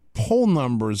Warren's poll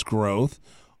numbers growth,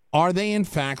 are they in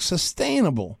fact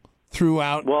sustainable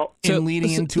throughout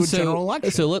leading into a general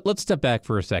election? So let's step back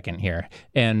for a second here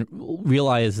and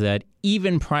realize that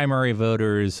even primary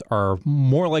voters are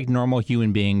more like normal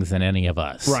human beings than any of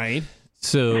us. Right.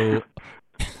 So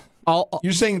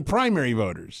you're saying primary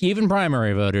voters? Even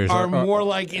primary voters are more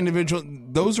like individual.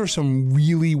 Those are some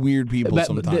really weird people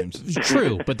sometimes.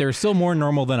 True, but they're still more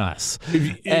normal than us.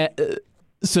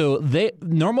 So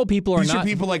normal people are These are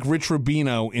people like Rich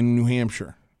Rubino in New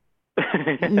Hampshire.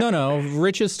 No.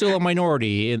 Rich is still a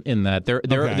minority in that.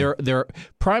 They're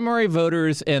primary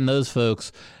voters, and those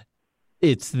folks.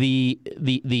 It's the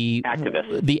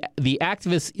activists. The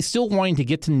activists still wanting to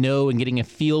get to know and getting a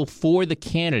feel for the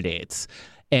candidates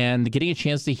and getting a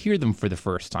chance to hear them for the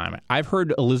first time. I've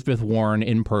heard Elizabeth Warren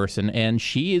in person, and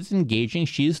she is engaging.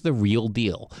 She's the real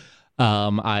deal.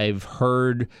 I've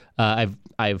heard. I've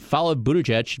followed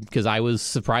Buttigieg because I was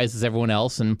surprised as everyone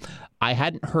else, and I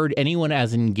hadn't heard anyone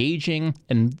as engaging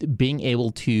and being able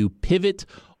to pivot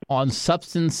on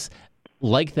substance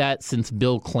like that since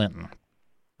Bill Clinton.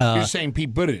 You're saying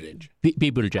Pete Buttigieg? Pete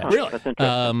Buttigieg. Really? That's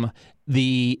interesting.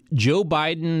 The Joe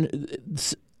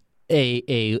Biden,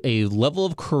 a level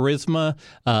of charisma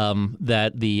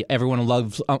that everyone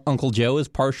loves Uncle Joe is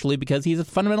partially because he's a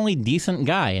fundamentally decent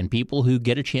guy, and people who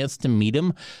get a chance to meet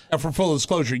him. For full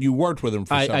disclosure, you worked with him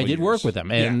for several years. I did work with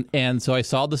him, and so I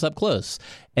saw this up close.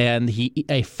 And he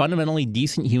a fundamentally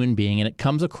decent human being, and it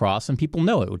comes across, and people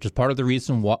know it, which is part of the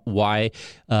reason why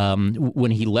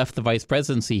when he left the vice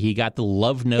presidency, he got the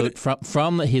love note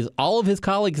from all of his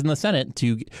colleagues in the Senate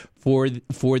for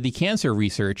the cancer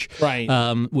research, right?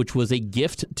 Which was a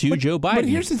gift to Joe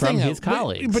Biden from his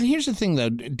colleagues. But here's the thing, though,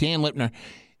 Dan Lipner,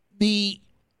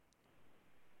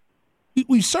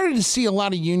 we've started to see a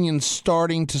lot of unions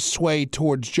starting to sway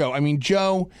towards Joe. I mean,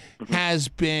 Joe has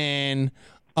been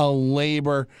a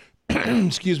labor,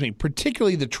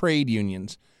 particularly the trade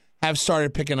unions have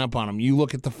started picking up on him. You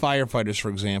look at the firefighters, for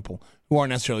example, who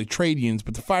aren't necessarily trade unions,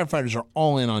 but the firefighters are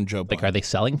all in on Joe Biden. Like, are they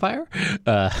selling fire?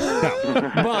 No,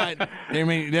 but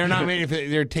they're not made.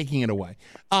 They're taking it away.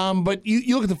 But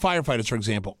you look at the firefighters, for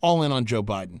example, all in on Joe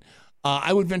Biden.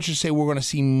 I would venture to say we're going to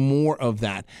see more of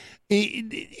that.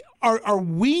 Are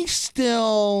we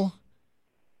still?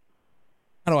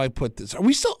 How do I put this? Are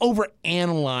we still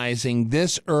overanalyzing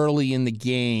this early in the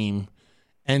game?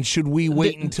 And should we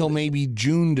wait until maybe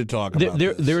June to talk about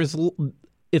this?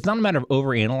 It's not a matter of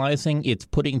overanalyzing. It's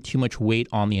putting too much weight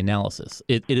on the analysis.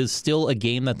 It is still a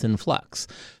game that's in flux.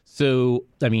 So,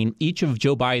 I mean, each of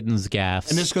Joe Biden's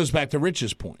gaffes. And this goes back to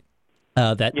Rich's point.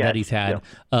 That he's had.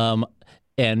 Yeah.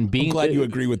 And being, I'm glad you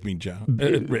agree with me, Joe.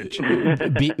 Rich.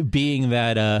 Being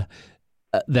that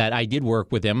I did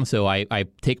work with him, so I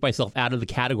take myself out of the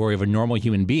category of a normal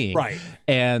human being. Right.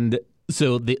 And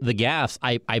so the gaffes,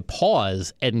 I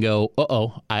pause and go,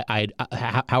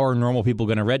 how are normal people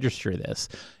going to register this?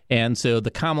 And so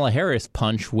the Kamala Harris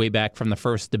punch way back from the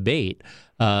first debate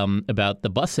about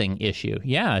the busing issue.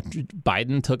 Yeah,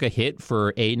 Biden took a hit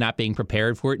for A, not being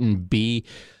prepared for it, and B,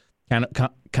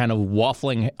 kind of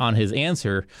waffling on his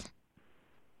answer.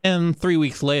 And 3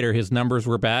 weeks later, his numbers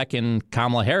were back, and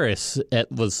Kamala Harris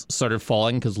started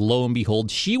falling because, lo and behold,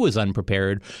 she was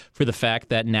unprepared for the fact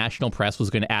that national press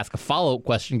was going to ask a follow-up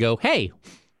question, go, hey,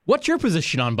 what's your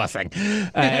position on busing?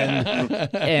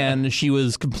 And she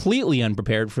was completely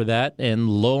unprepared for that, and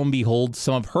lo and behold,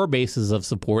 some of her bases of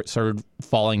support started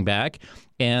falling back.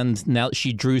 And now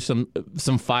she drew some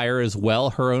fire as well,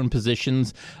 her own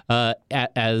positions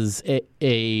as a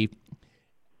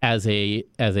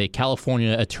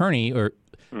California attorney or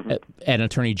an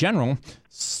attorney general.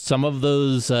 some of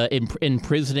those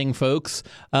imprisoning folks,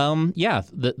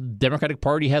 the Democratic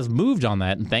Party has moved on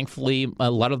that. And thankfully, a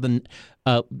lot of the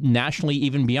nationally,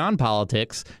 even beyond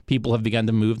politics, people have begun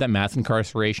to move that mass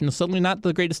incarceration is certainly not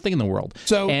the greatest thing in the world.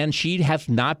 And she has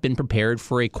not been prepared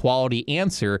for a quality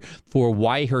answer for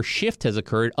why her shift has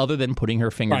occurred other than putting her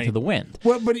finger to the wind.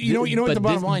 Well, but you know what the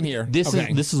bottom line here? This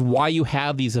is why you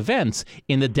have these events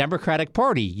in the Democratic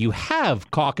Party. You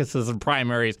have caucuses and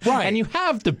primaries, and you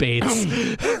have debates.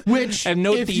 Which, and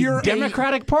note the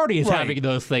Democratic Party is having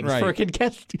those things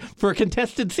for a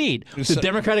contested seat. The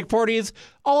Democratic Party is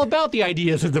all about the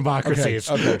ideas of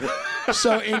democracies. Okay.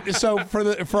 So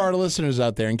for our listeners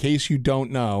out there, in case you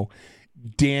don't know,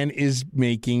 Dan is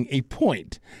making a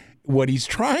point. What he's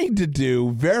trying to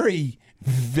do very,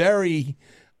 very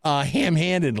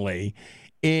ham-handedly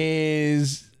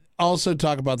is also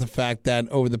talk about the fact that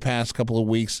over the past couple of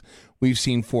weeks, we've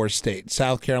seen 4 states,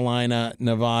 South Carolina,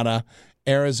 Nevada,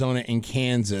 Arizona, and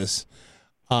Kansas,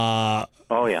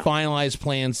 finalize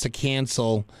plans to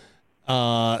cancel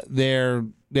their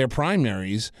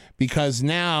primaries because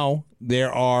now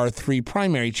there are 3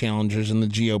 primary challengers in the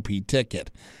GOP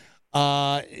ticket.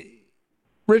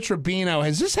 Rich Rubino,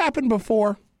 has this happened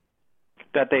before?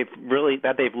 That they've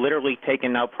literally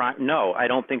taken out No, I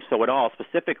don't think so at all.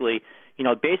 Specifically,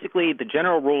 basically the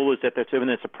general rule is that when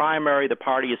there's a primary, the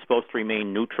party is supposed to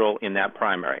remain neutral in that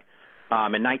primary.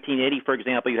 In 1980, for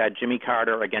example, you had Jimmy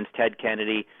Carter against Ted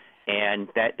Kennedy. And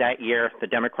that year, the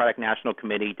Democratic National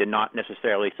Committee did not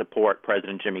necessarily support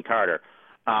President Jimmy Carter.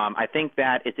 I think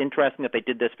that it's interesting that they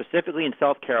did this specifically in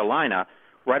South Carolina,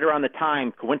 right around the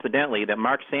time, coincidentally, that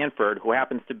Mark Sanford, who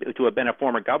happens to have been a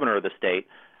former governor of the state,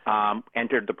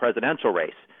 entered the presidential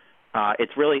race.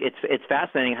 It's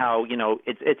fascinating how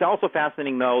it's also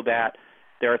fascinating though that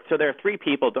there are 3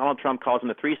 people. Donald Trump calls them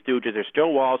the 3 Stooges. There's Joe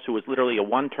Walsh, who was literally a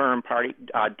one-term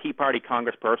Tea Party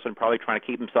congressperson, probably trying to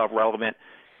keep himself relevant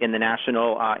in the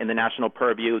national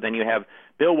purview. Then you have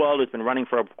Bill Weld, who's been running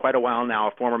for quite a while now,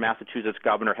 a former Massachusetts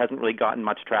governor, hasn't really gotten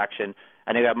much traction.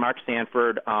 And you have Mark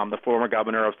Sanford, the former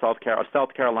governor of South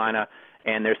Carolina,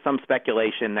 and there's some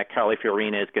speculation that Carly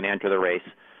Fiorina is going to enter the race.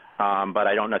 But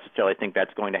I don't necessarily think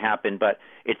that's going to happen. But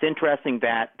it's interesting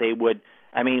that they would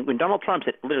 – when Donald Trump's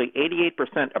at literally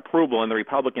 88% approval in the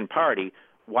Republican Party,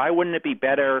 why wouldn't it be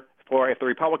better if the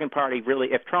Republican Party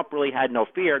if Trump really had no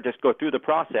fear, just go through the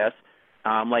process –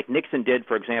 like Nixon did,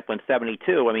 for example, in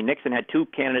 1972. Nixon had 2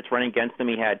 candidates running against him.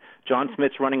 He had John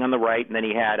Smith running on the right, and then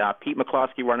he had Pete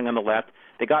McCloskey running on the left.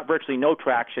 They got virtually no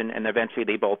traction, and eventually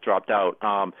they both dropped out.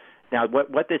 Now,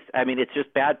 it's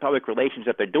just bad public relations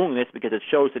that they're doing this because it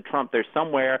shows that Trump, there's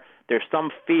some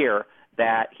fear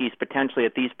that he's potentially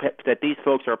that these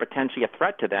folks are potentially a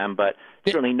threat to them, but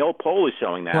certainly no poll is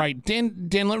showing that. Right. Dan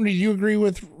Lemony, do you agree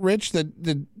with Rich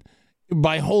that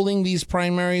by holding these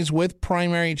primaries with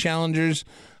primary challengers,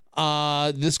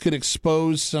 this could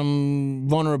expose some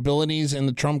vulnerabilities in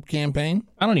the Trump campaign?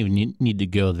 I don't even need to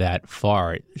go that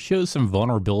far. It shows some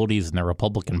vulnerabilities in the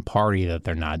Republican Party that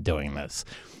they're not doing this.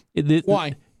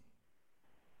 Why?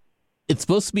 It's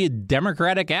supposed to be a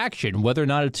Democratic action, whether or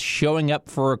not it's showing up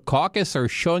for a caucus or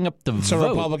showing up to vote. It's a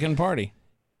Republican Party.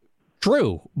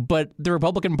 True, but the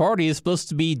Republican Party is supposed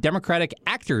to be Democratic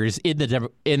actors in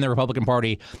the Republican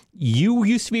Party. You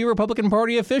used to be a Republican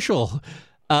Party official.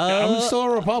 I'm still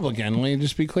a Republican. Let me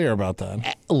just be clear about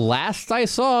that. Last I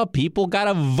saw, people got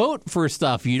to vote for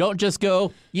stuff. You don't just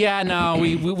go, yeah, no,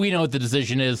 we know what the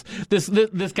decision is. This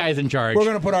guy's in charge. We're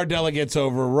going to put our delegates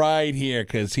over right here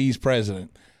because he's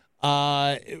president.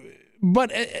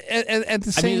 But at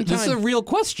the same time, this is a real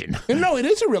question. No, it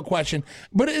is a real question.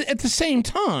 But at the same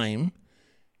time,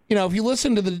 if you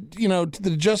listen to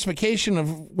the justification of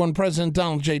one President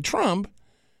Donald J. Trump,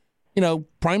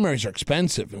 primaries are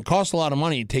expensive and cost a lot of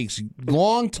money. It takes a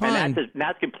long time. And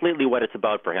that's completely what it's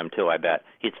about for him too. I bet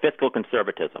it's fiscal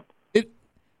conservatism.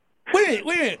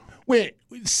 Wait.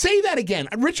 Say that again,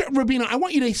 Richard Rubino. I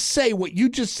want you to say what you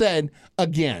just said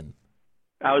again.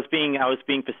 I was being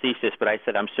facetious, but I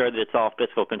said I'm sure that it's all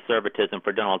fiscal conservatism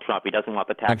for Donald Trump. He doesn't want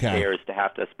the taxpayers to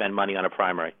have to spend money on a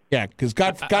primary. Yeah, because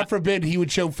God forbid he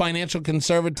would show financial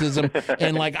conservatism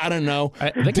and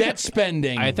debt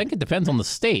spending. I think it depends on the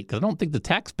state because I don't think the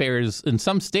taxpayers in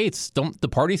some states don't. The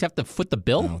parties have to foot the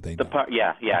bill. No, they don't.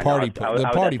 The party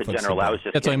puts the bill. I was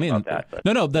just that's what I mean.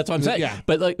 No, that's what I'm saying. Yeah.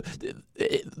 But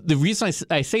the reason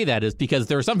I say that is because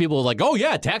there are some people like, oh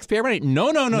yeah, taxpayer money.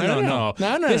 No.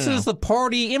 This is the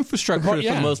party infrastructure for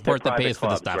the most part that pays for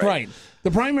the stuff. Right.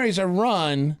 The primaries are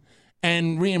run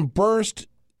and reimbursed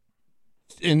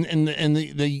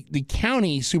the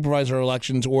county supervisor of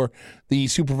elections or the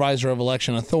supervisor of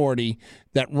election authority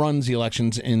that runs the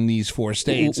elections in these 4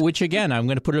 states. Which, again, I'm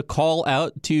going to put a call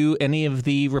out to any of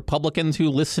the Republicans who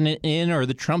listen in or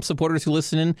the Trump supporters who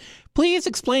listen in. Please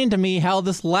explain to me how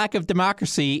this lack of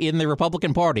democracy in the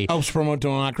Republican Party helps promote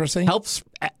democracy. Helps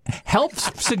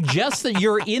suggest that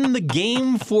you're in the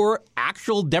game for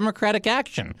actual democratic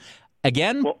action.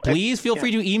 Again, please feel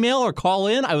free to email or call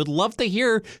in. I would love to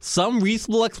hear some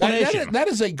reasonable explanation. That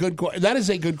is a good question. That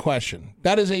is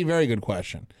a very good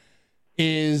question.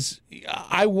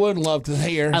 I would love to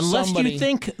hear Unless you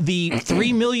think the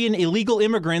 3 million illegal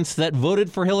immigrants that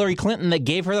voted for Hillary Clinton that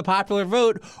gave her the popular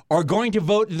vote are going to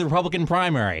vote in the Republican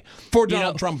primary. For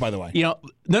Donald Trump, by the way.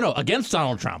 No, against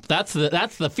Donald Trump. That's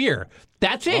the fear.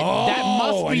 That's it. That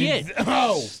must be it.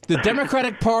 The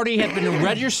Democratic Party has been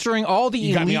registering all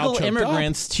the illegal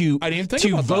immigrants to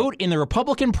vote in the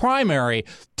Republican primary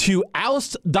to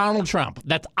oust Donald Trump.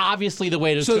 That's obviously the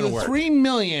way it's going to work. So the 3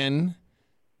 million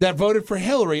that voted for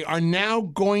Hillary are now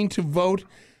going to vote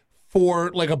for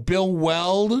like a Bill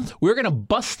Weld? We're going to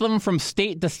bust them from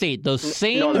state to state. Those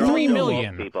same 3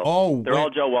 million. They're all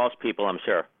Joe Walsh people, I'm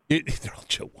sure. They're all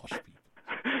Joe Walsh people.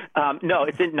 No,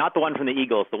 it's not the one from the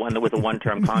Eagles, the one that was a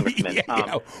one-term congressman.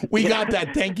 We got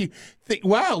that. Thank you.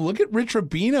 Wow, look at Rich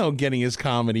Rubino getting his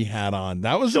comedy hat on.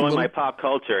 That was showing my pop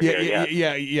culture here.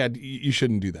 Yeah. You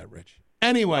shouldn't do that, Rich.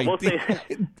 Anyway,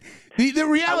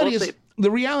 the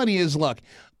reality is, look,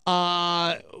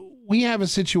 we have a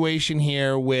situation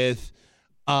here with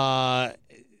primaries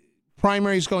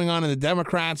going on in the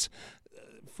Democrats,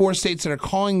 4 states that are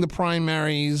calling the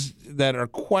primaries that are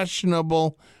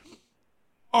questionable.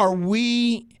 Are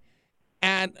we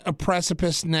at a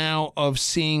precipice now of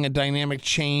seeing a dynamic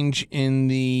change in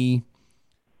the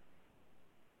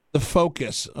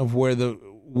focus of where the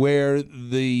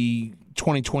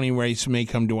 2020 race may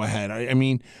come to a head? I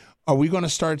mean, are we going to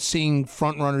start seeing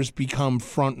front runners become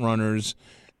front runners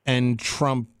and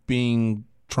Trump being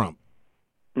Trump?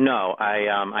 No,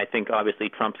 I think obviously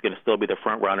Trump's going to still be the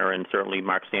front runner, and certainly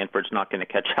Mark Sanford's not going to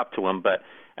catch up to him. But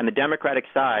on the Democratic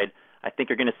side, I think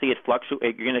you're going to see it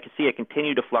fluctuate. You're going to see it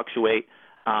continue to fluctuate.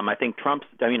 I think Trump's,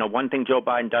 one thing Joe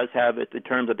Biden does have in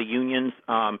terms of the unions,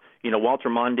 Walter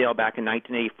Mondale back in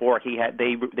 1984,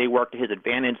 they worked to his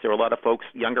advantage. There were a lot of folks,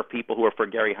 younger people who were for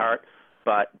Gary Hart,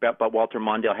 but Walter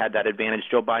Mondale had that advantage.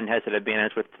 Joe Biden has that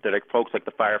advantage with folks like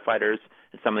the firefighters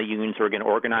and some of the unions who are going to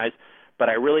organize. But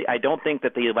I don't think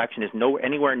that the election is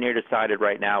anywhere near decided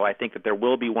right now. I think that there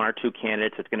will be 1 or 2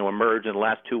 candidates that's going to emerge in the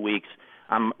last 2 weeks.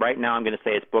 Right now, I'm going to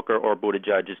say it's Booker or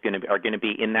Buttigieg are going to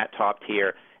be in that top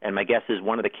tier, and my guess is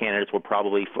one of the candidates will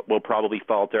probably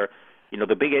falter.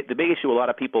 The big issue a lot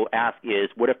of people ask is,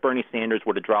 what if Bernie Sanders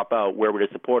were to drop out? Where would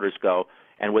his supporters go,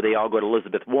 and would they all go to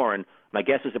Elizabeth Warren? My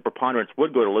guess is the preponderance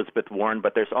would go to Elizabeth Warren,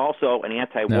 but there's also an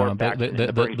anti-war factor in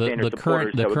the Bernie Sanders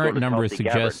supporters. The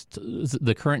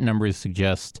current numbers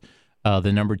suggest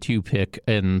the number 2 pick,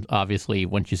 and obviously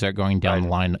once you start going down the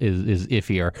line is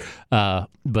iffier.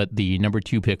 But the number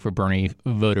 2 pick for Bernie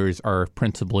voters are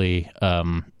principally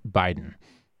Biden.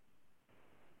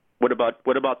 What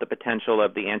about the potential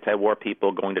of the anti-war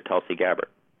people going to Tulsi Gabbard?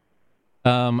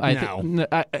 Dan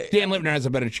Lipner has a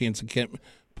better chance of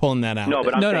pulling that out. No,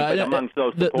 but I'm saying amongst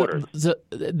those supporters.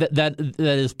 That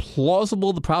is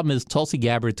plausible. The problem is Tulsi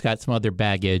Gabbard's got some other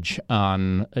baggage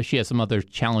on. She has some other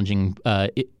challenging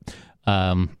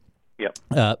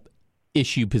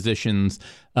issue positions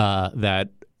that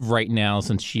right now,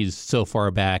 since she's so far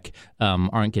back,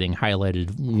 aren't getting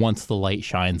highlighted. Once the light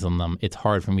shines on them, it's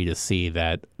hard for me to see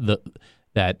that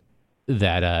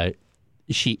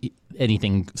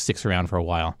anything sticks around for a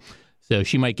while. So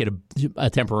she might get a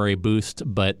temporary boost,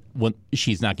 but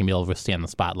she's not going to be able to withstand the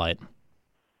spotlight.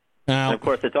 And of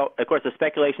course, the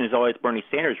speculation is always Bernie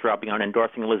Sanders dropping out and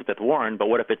endorsing Elizabeth Warren. But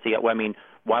what if it's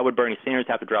why would Bernie Sanders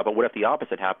have to drop out? What if the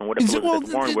opposite happened? What if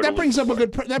Elizabeth Warren would? That brings up a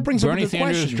good Bernie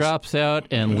Sanders drops out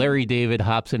and Larry David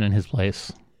hops in his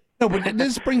place. No, but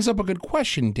this brings up a good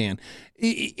question, Dan.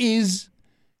 Is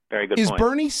point.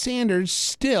 Bernie Sanders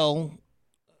still,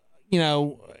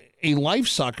 a life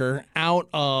sucker out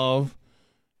of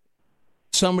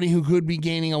somebody who could be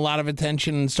gaining a lot of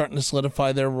attention and starting to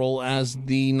solidify their role as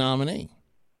the nominee?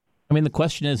 I mean, the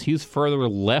question is, who's further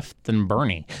left than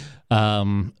Bernie?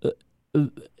 Williamson.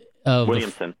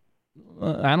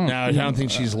 I don't think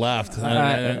she's left.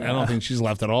 I don't think she's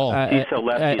left at all. He's so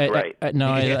left, he's right.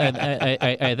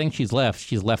 I think she's left.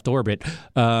 She's left orbit.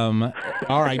 All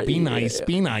right, be nice.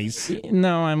 Be nice.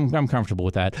 No, I'm comfortable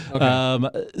with that.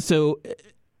 Okay. So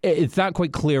it's not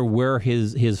quite clear where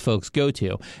his folks go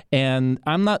to, and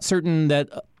I'm not certain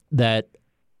that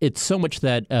it's so much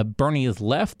that Bernie is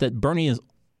left, that Bernie is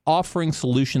offering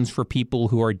solutions for people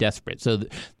who are desperate. So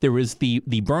there was the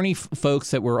Bernie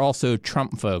folks that were also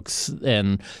Trump folks,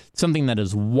 and something that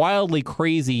is wildly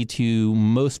crazy to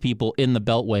most people in the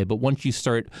Beltway. But once you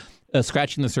start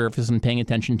scratching the surface and paying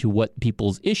attention to what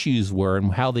people's issues were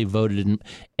and how they voted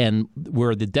and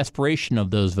where the desperation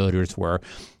of those voters were,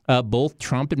 both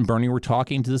Trump and Bernie were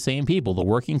talking to the same people, the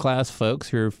working class folks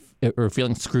who are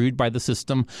feeling screwed by the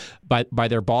system, by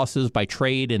their bosses, by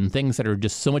trade and things that are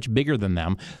just so much bigger than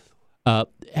them,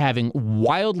 having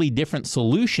wildly different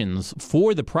solutions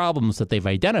for the problems that they've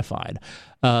identified.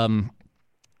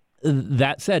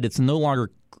 That said, it's no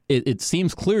longer it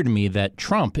seems clear to me that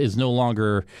Trump is no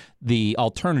longer the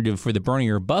alternative for the Bernie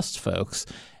or bust folks,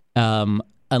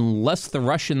 unless the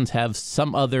Russians have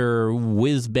some other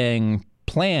whiz-bang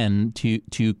plan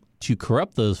to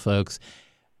corrupt those folks.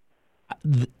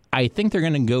 I think they're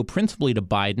going to go principally to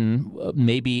Biden,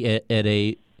 maybe at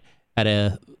a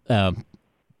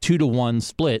 2-to-1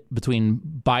 split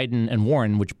between Biden and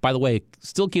Warren, which, by the way,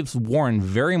 still keeps Warren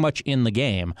very much in the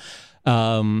game.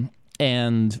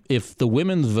 And if the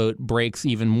women's vote breaks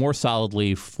even more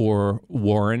solidly for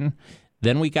Warren,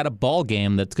 then we got a ball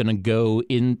game that's going to go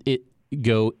into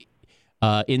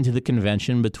the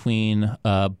convention between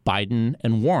Biden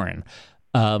and Warren,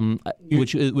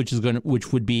 which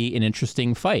would be an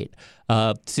interesting fight.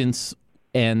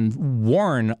 And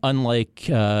Warren,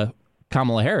 unlike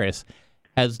Kamala Harris,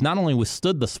 has not only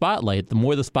withstood the spotlight. The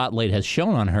more the spotlight has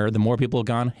shown on her, the more people have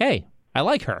gone, hey, I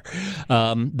like her.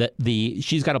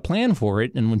 She's got a plan for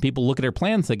it, and when people look at her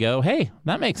plans, they go, "Hey,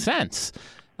 that makes sense."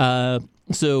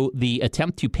 So the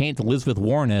attempt to paint Elizabeth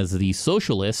Warren as the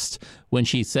socialist when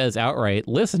she says outright,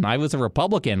 "Listen, I was a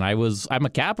Republican. I'm a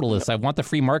capitalist. I want the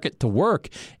free market to work."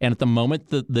 And at the moment,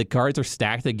 the cards are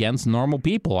stacked against normal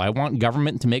people. I want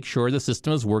government to make sure the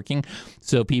system is working,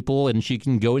 so people, and she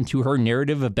can go into her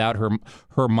narrative about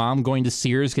her mom going to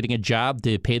Sears, getting a job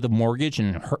to pay the mortgage,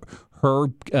 and her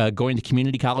going to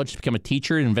community college to become a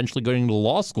teacher and eventually going to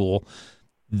law school.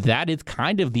 That is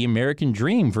kind of the American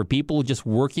dream for people just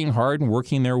working hard and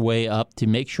working their way up to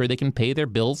make sure they can pay their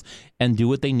bills and do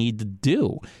what they need to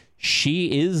do.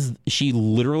 She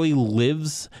literally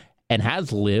lives and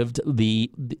has lived the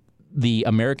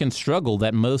American struggle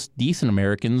that most decent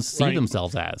Americans see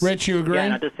themselves as. Rich, you agree? Yeah,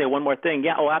 and I'll just say one more thing.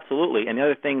 Yeah, oh, absolutely. And the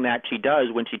other thing that she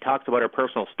does when she talks about her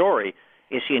personal story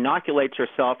is she inoculates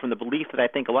herself from the belief that I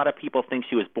think a lot of people think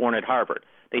she was born at Harvard.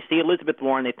 They see Elizabeth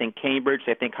Warren, they think Cambridge,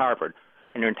 they think Harvard.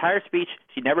 In her entire speech,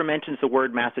 she never mentions the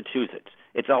word Massachusetts.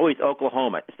 It's always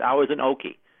Oklahoma. It's always an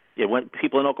Okie. When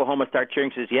people in Oklahoma start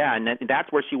cheering, she says, yeah, and that's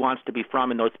where she wants to be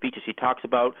from in those speeches. She talks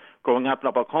about growing up in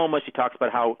Oklahoma. She talks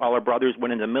about how all her brothers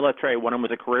went into the military. One of them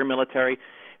was a career military.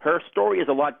 Her story is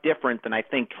a lot different than I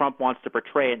think Trump wants to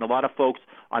portray it, and a lot a lot of folks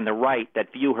on the right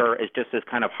that view her as just this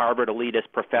kind of Harvard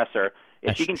elitist professor.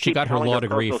 If she can she got her law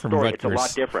degree from story, Rutgers. It's a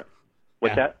lot different.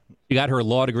 What's that? She got her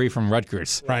law degree from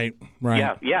Rutgers. Right.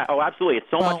 Yeah. Oh, absolutely.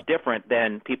 It's so much different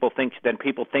than people think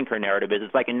her narrative is.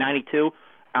 It's like in '92,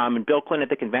 and Bill Clinton at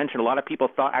the convention. A lot of people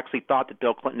thought that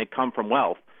Bill Clinton had come from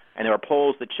wealth, and there were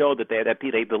polls that showed that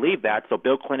they believed that. So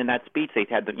Bill Clinton, in that speech, they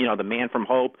had the man from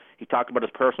Hope. He talked about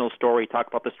his personal story. He talked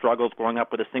about the struggles growing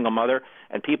up with a single mother,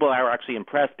 and people are actually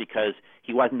impressed because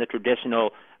he wasn't the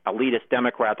traditional elitist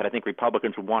Democrat that I think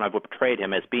Republicans would want to have portrayed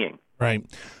him as being. Right.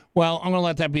 Well, I'm going to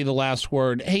let that be the last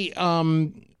word. Hey,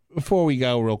 before we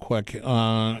go real quick,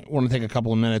 I want to take a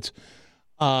couple of minutes.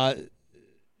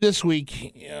 This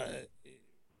week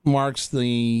marks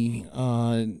the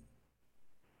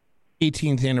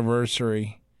 18th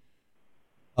anniversary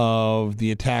of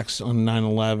the attacks on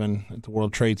 9/11 at the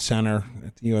World Trade Center,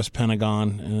 at the U.S.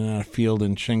 Pentagon, and at a field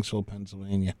in Shanksville,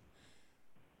 Pennsylvania.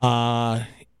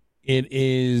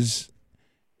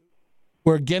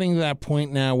 We're getting to that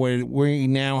point now where we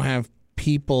now have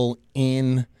people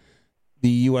in the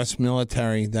U.S.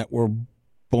 military that were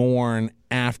born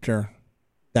after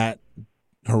that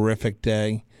horrific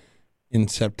day in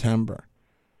September.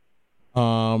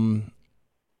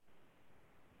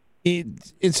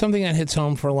 It's something that hits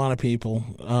home for a lot of people,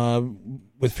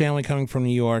 with family coming from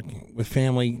New York, with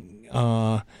family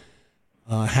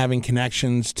having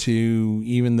connections to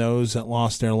even those that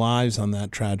lost their lives on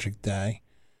that tragic day.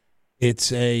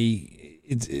 It's a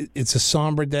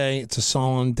somber day. It's a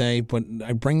solemn day. But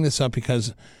I bring this up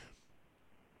because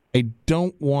I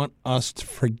don't want us to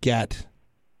forget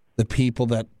the people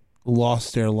that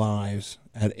lost their lives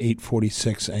at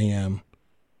 8:46 a.m.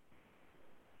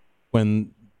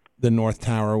 when the North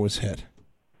Tower was hit.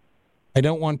 I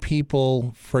don't want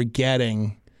people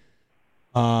forgetting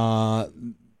the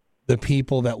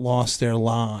people that lost their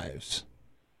lives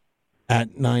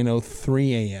at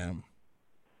 9:03 a.m.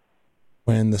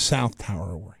 when the South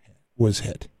Tower was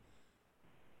hit.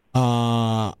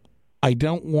 I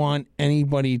don't want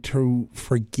anybody to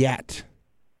forget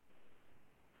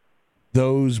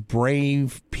those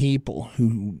brave people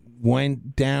who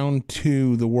went down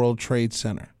to the World Trade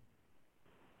Center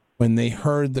when they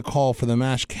heard the call for the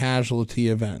mass casualty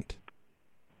event.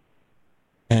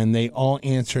 And they all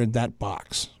answered that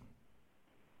box.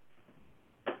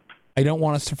 I don't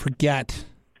want us to forget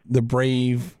the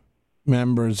brave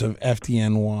members of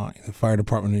FDNY, the Fire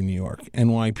Department of New York,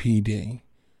 NYPD,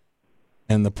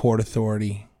 and the Port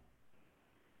Authority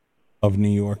of New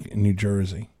York and New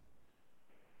Jersey.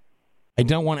 I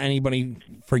don't want anybody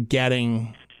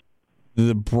forgetting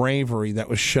the bravery that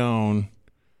was shown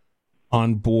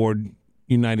on board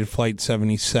United Flight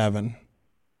 77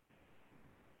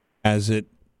 as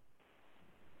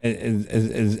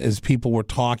people were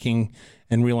talking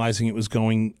and realizing it was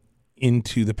going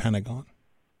into the Pentagon.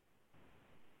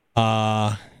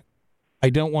 I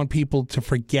don't want people to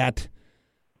forget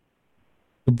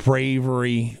the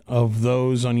bravery of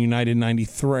those on United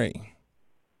 93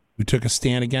 who took a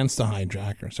stand against the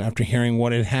hijackers after hearing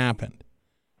what had happened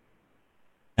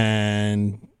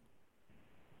and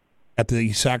at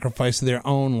the sacrifice of their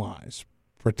own lives,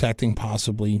 protecting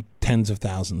possibly tens of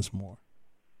thousands more.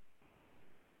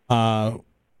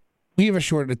 We have a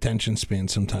short attention span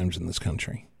sometimes in this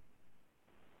country.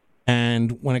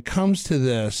 And when it comes to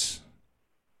this,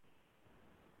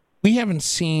 we haven't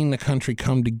seen the country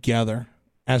come together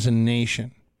as a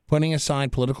nation, putting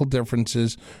aside political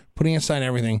differences, putting aside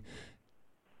everything,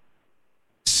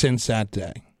 since that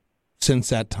day, since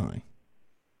that time.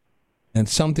 And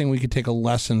something we could take a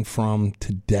lesson from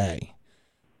today.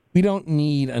 We don't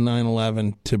need a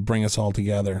 9/11 to bring us all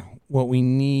together. What we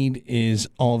need is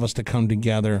all of us to come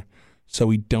together so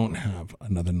we don't have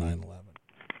another 9/11.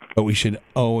 But we should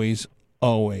always,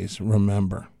 always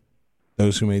remember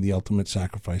those who made the ultimate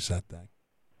sacrifice that day.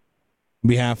 On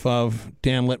behalf of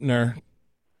Dan Lipner,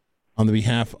 on the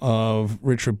behalf of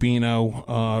Rich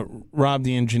Rubino, Rob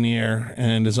the engineer,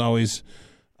 and as always,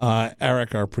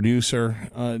 Eric, our producer,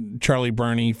 Charlie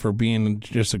Burney for being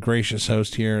just a gracious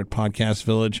host here at Podcast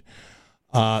Village.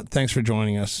 Thanks for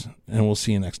joining us, and we'll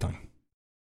see you next time.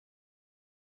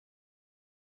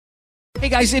 Hey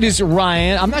guys, it is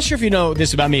Ryan. I'm not sure if you know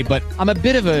this about me, but I'm a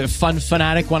bit of a fun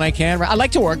fanatic when I can. I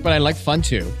like to work, but I like fun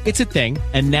too. It's a thing.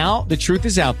 And now the truth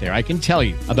is out there. I can tell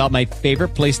you about my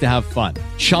favorite place to have fun.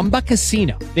 Chumba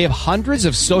Casino. They have hundreds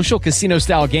of social casino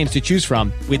style games to choose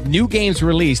from with new games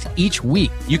released each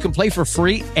week. You can play for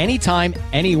free anytime,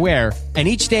 anywhere. And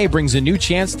each day brings a new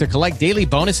chance to collect daily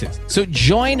bonuses. So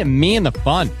join me in the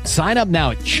fun. Sign up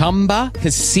now at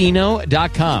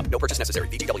ChumbaCasino.com. No purchase necessary.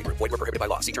 VGW Group. Void where prohibited by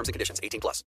law. See terms and conditions. 18+.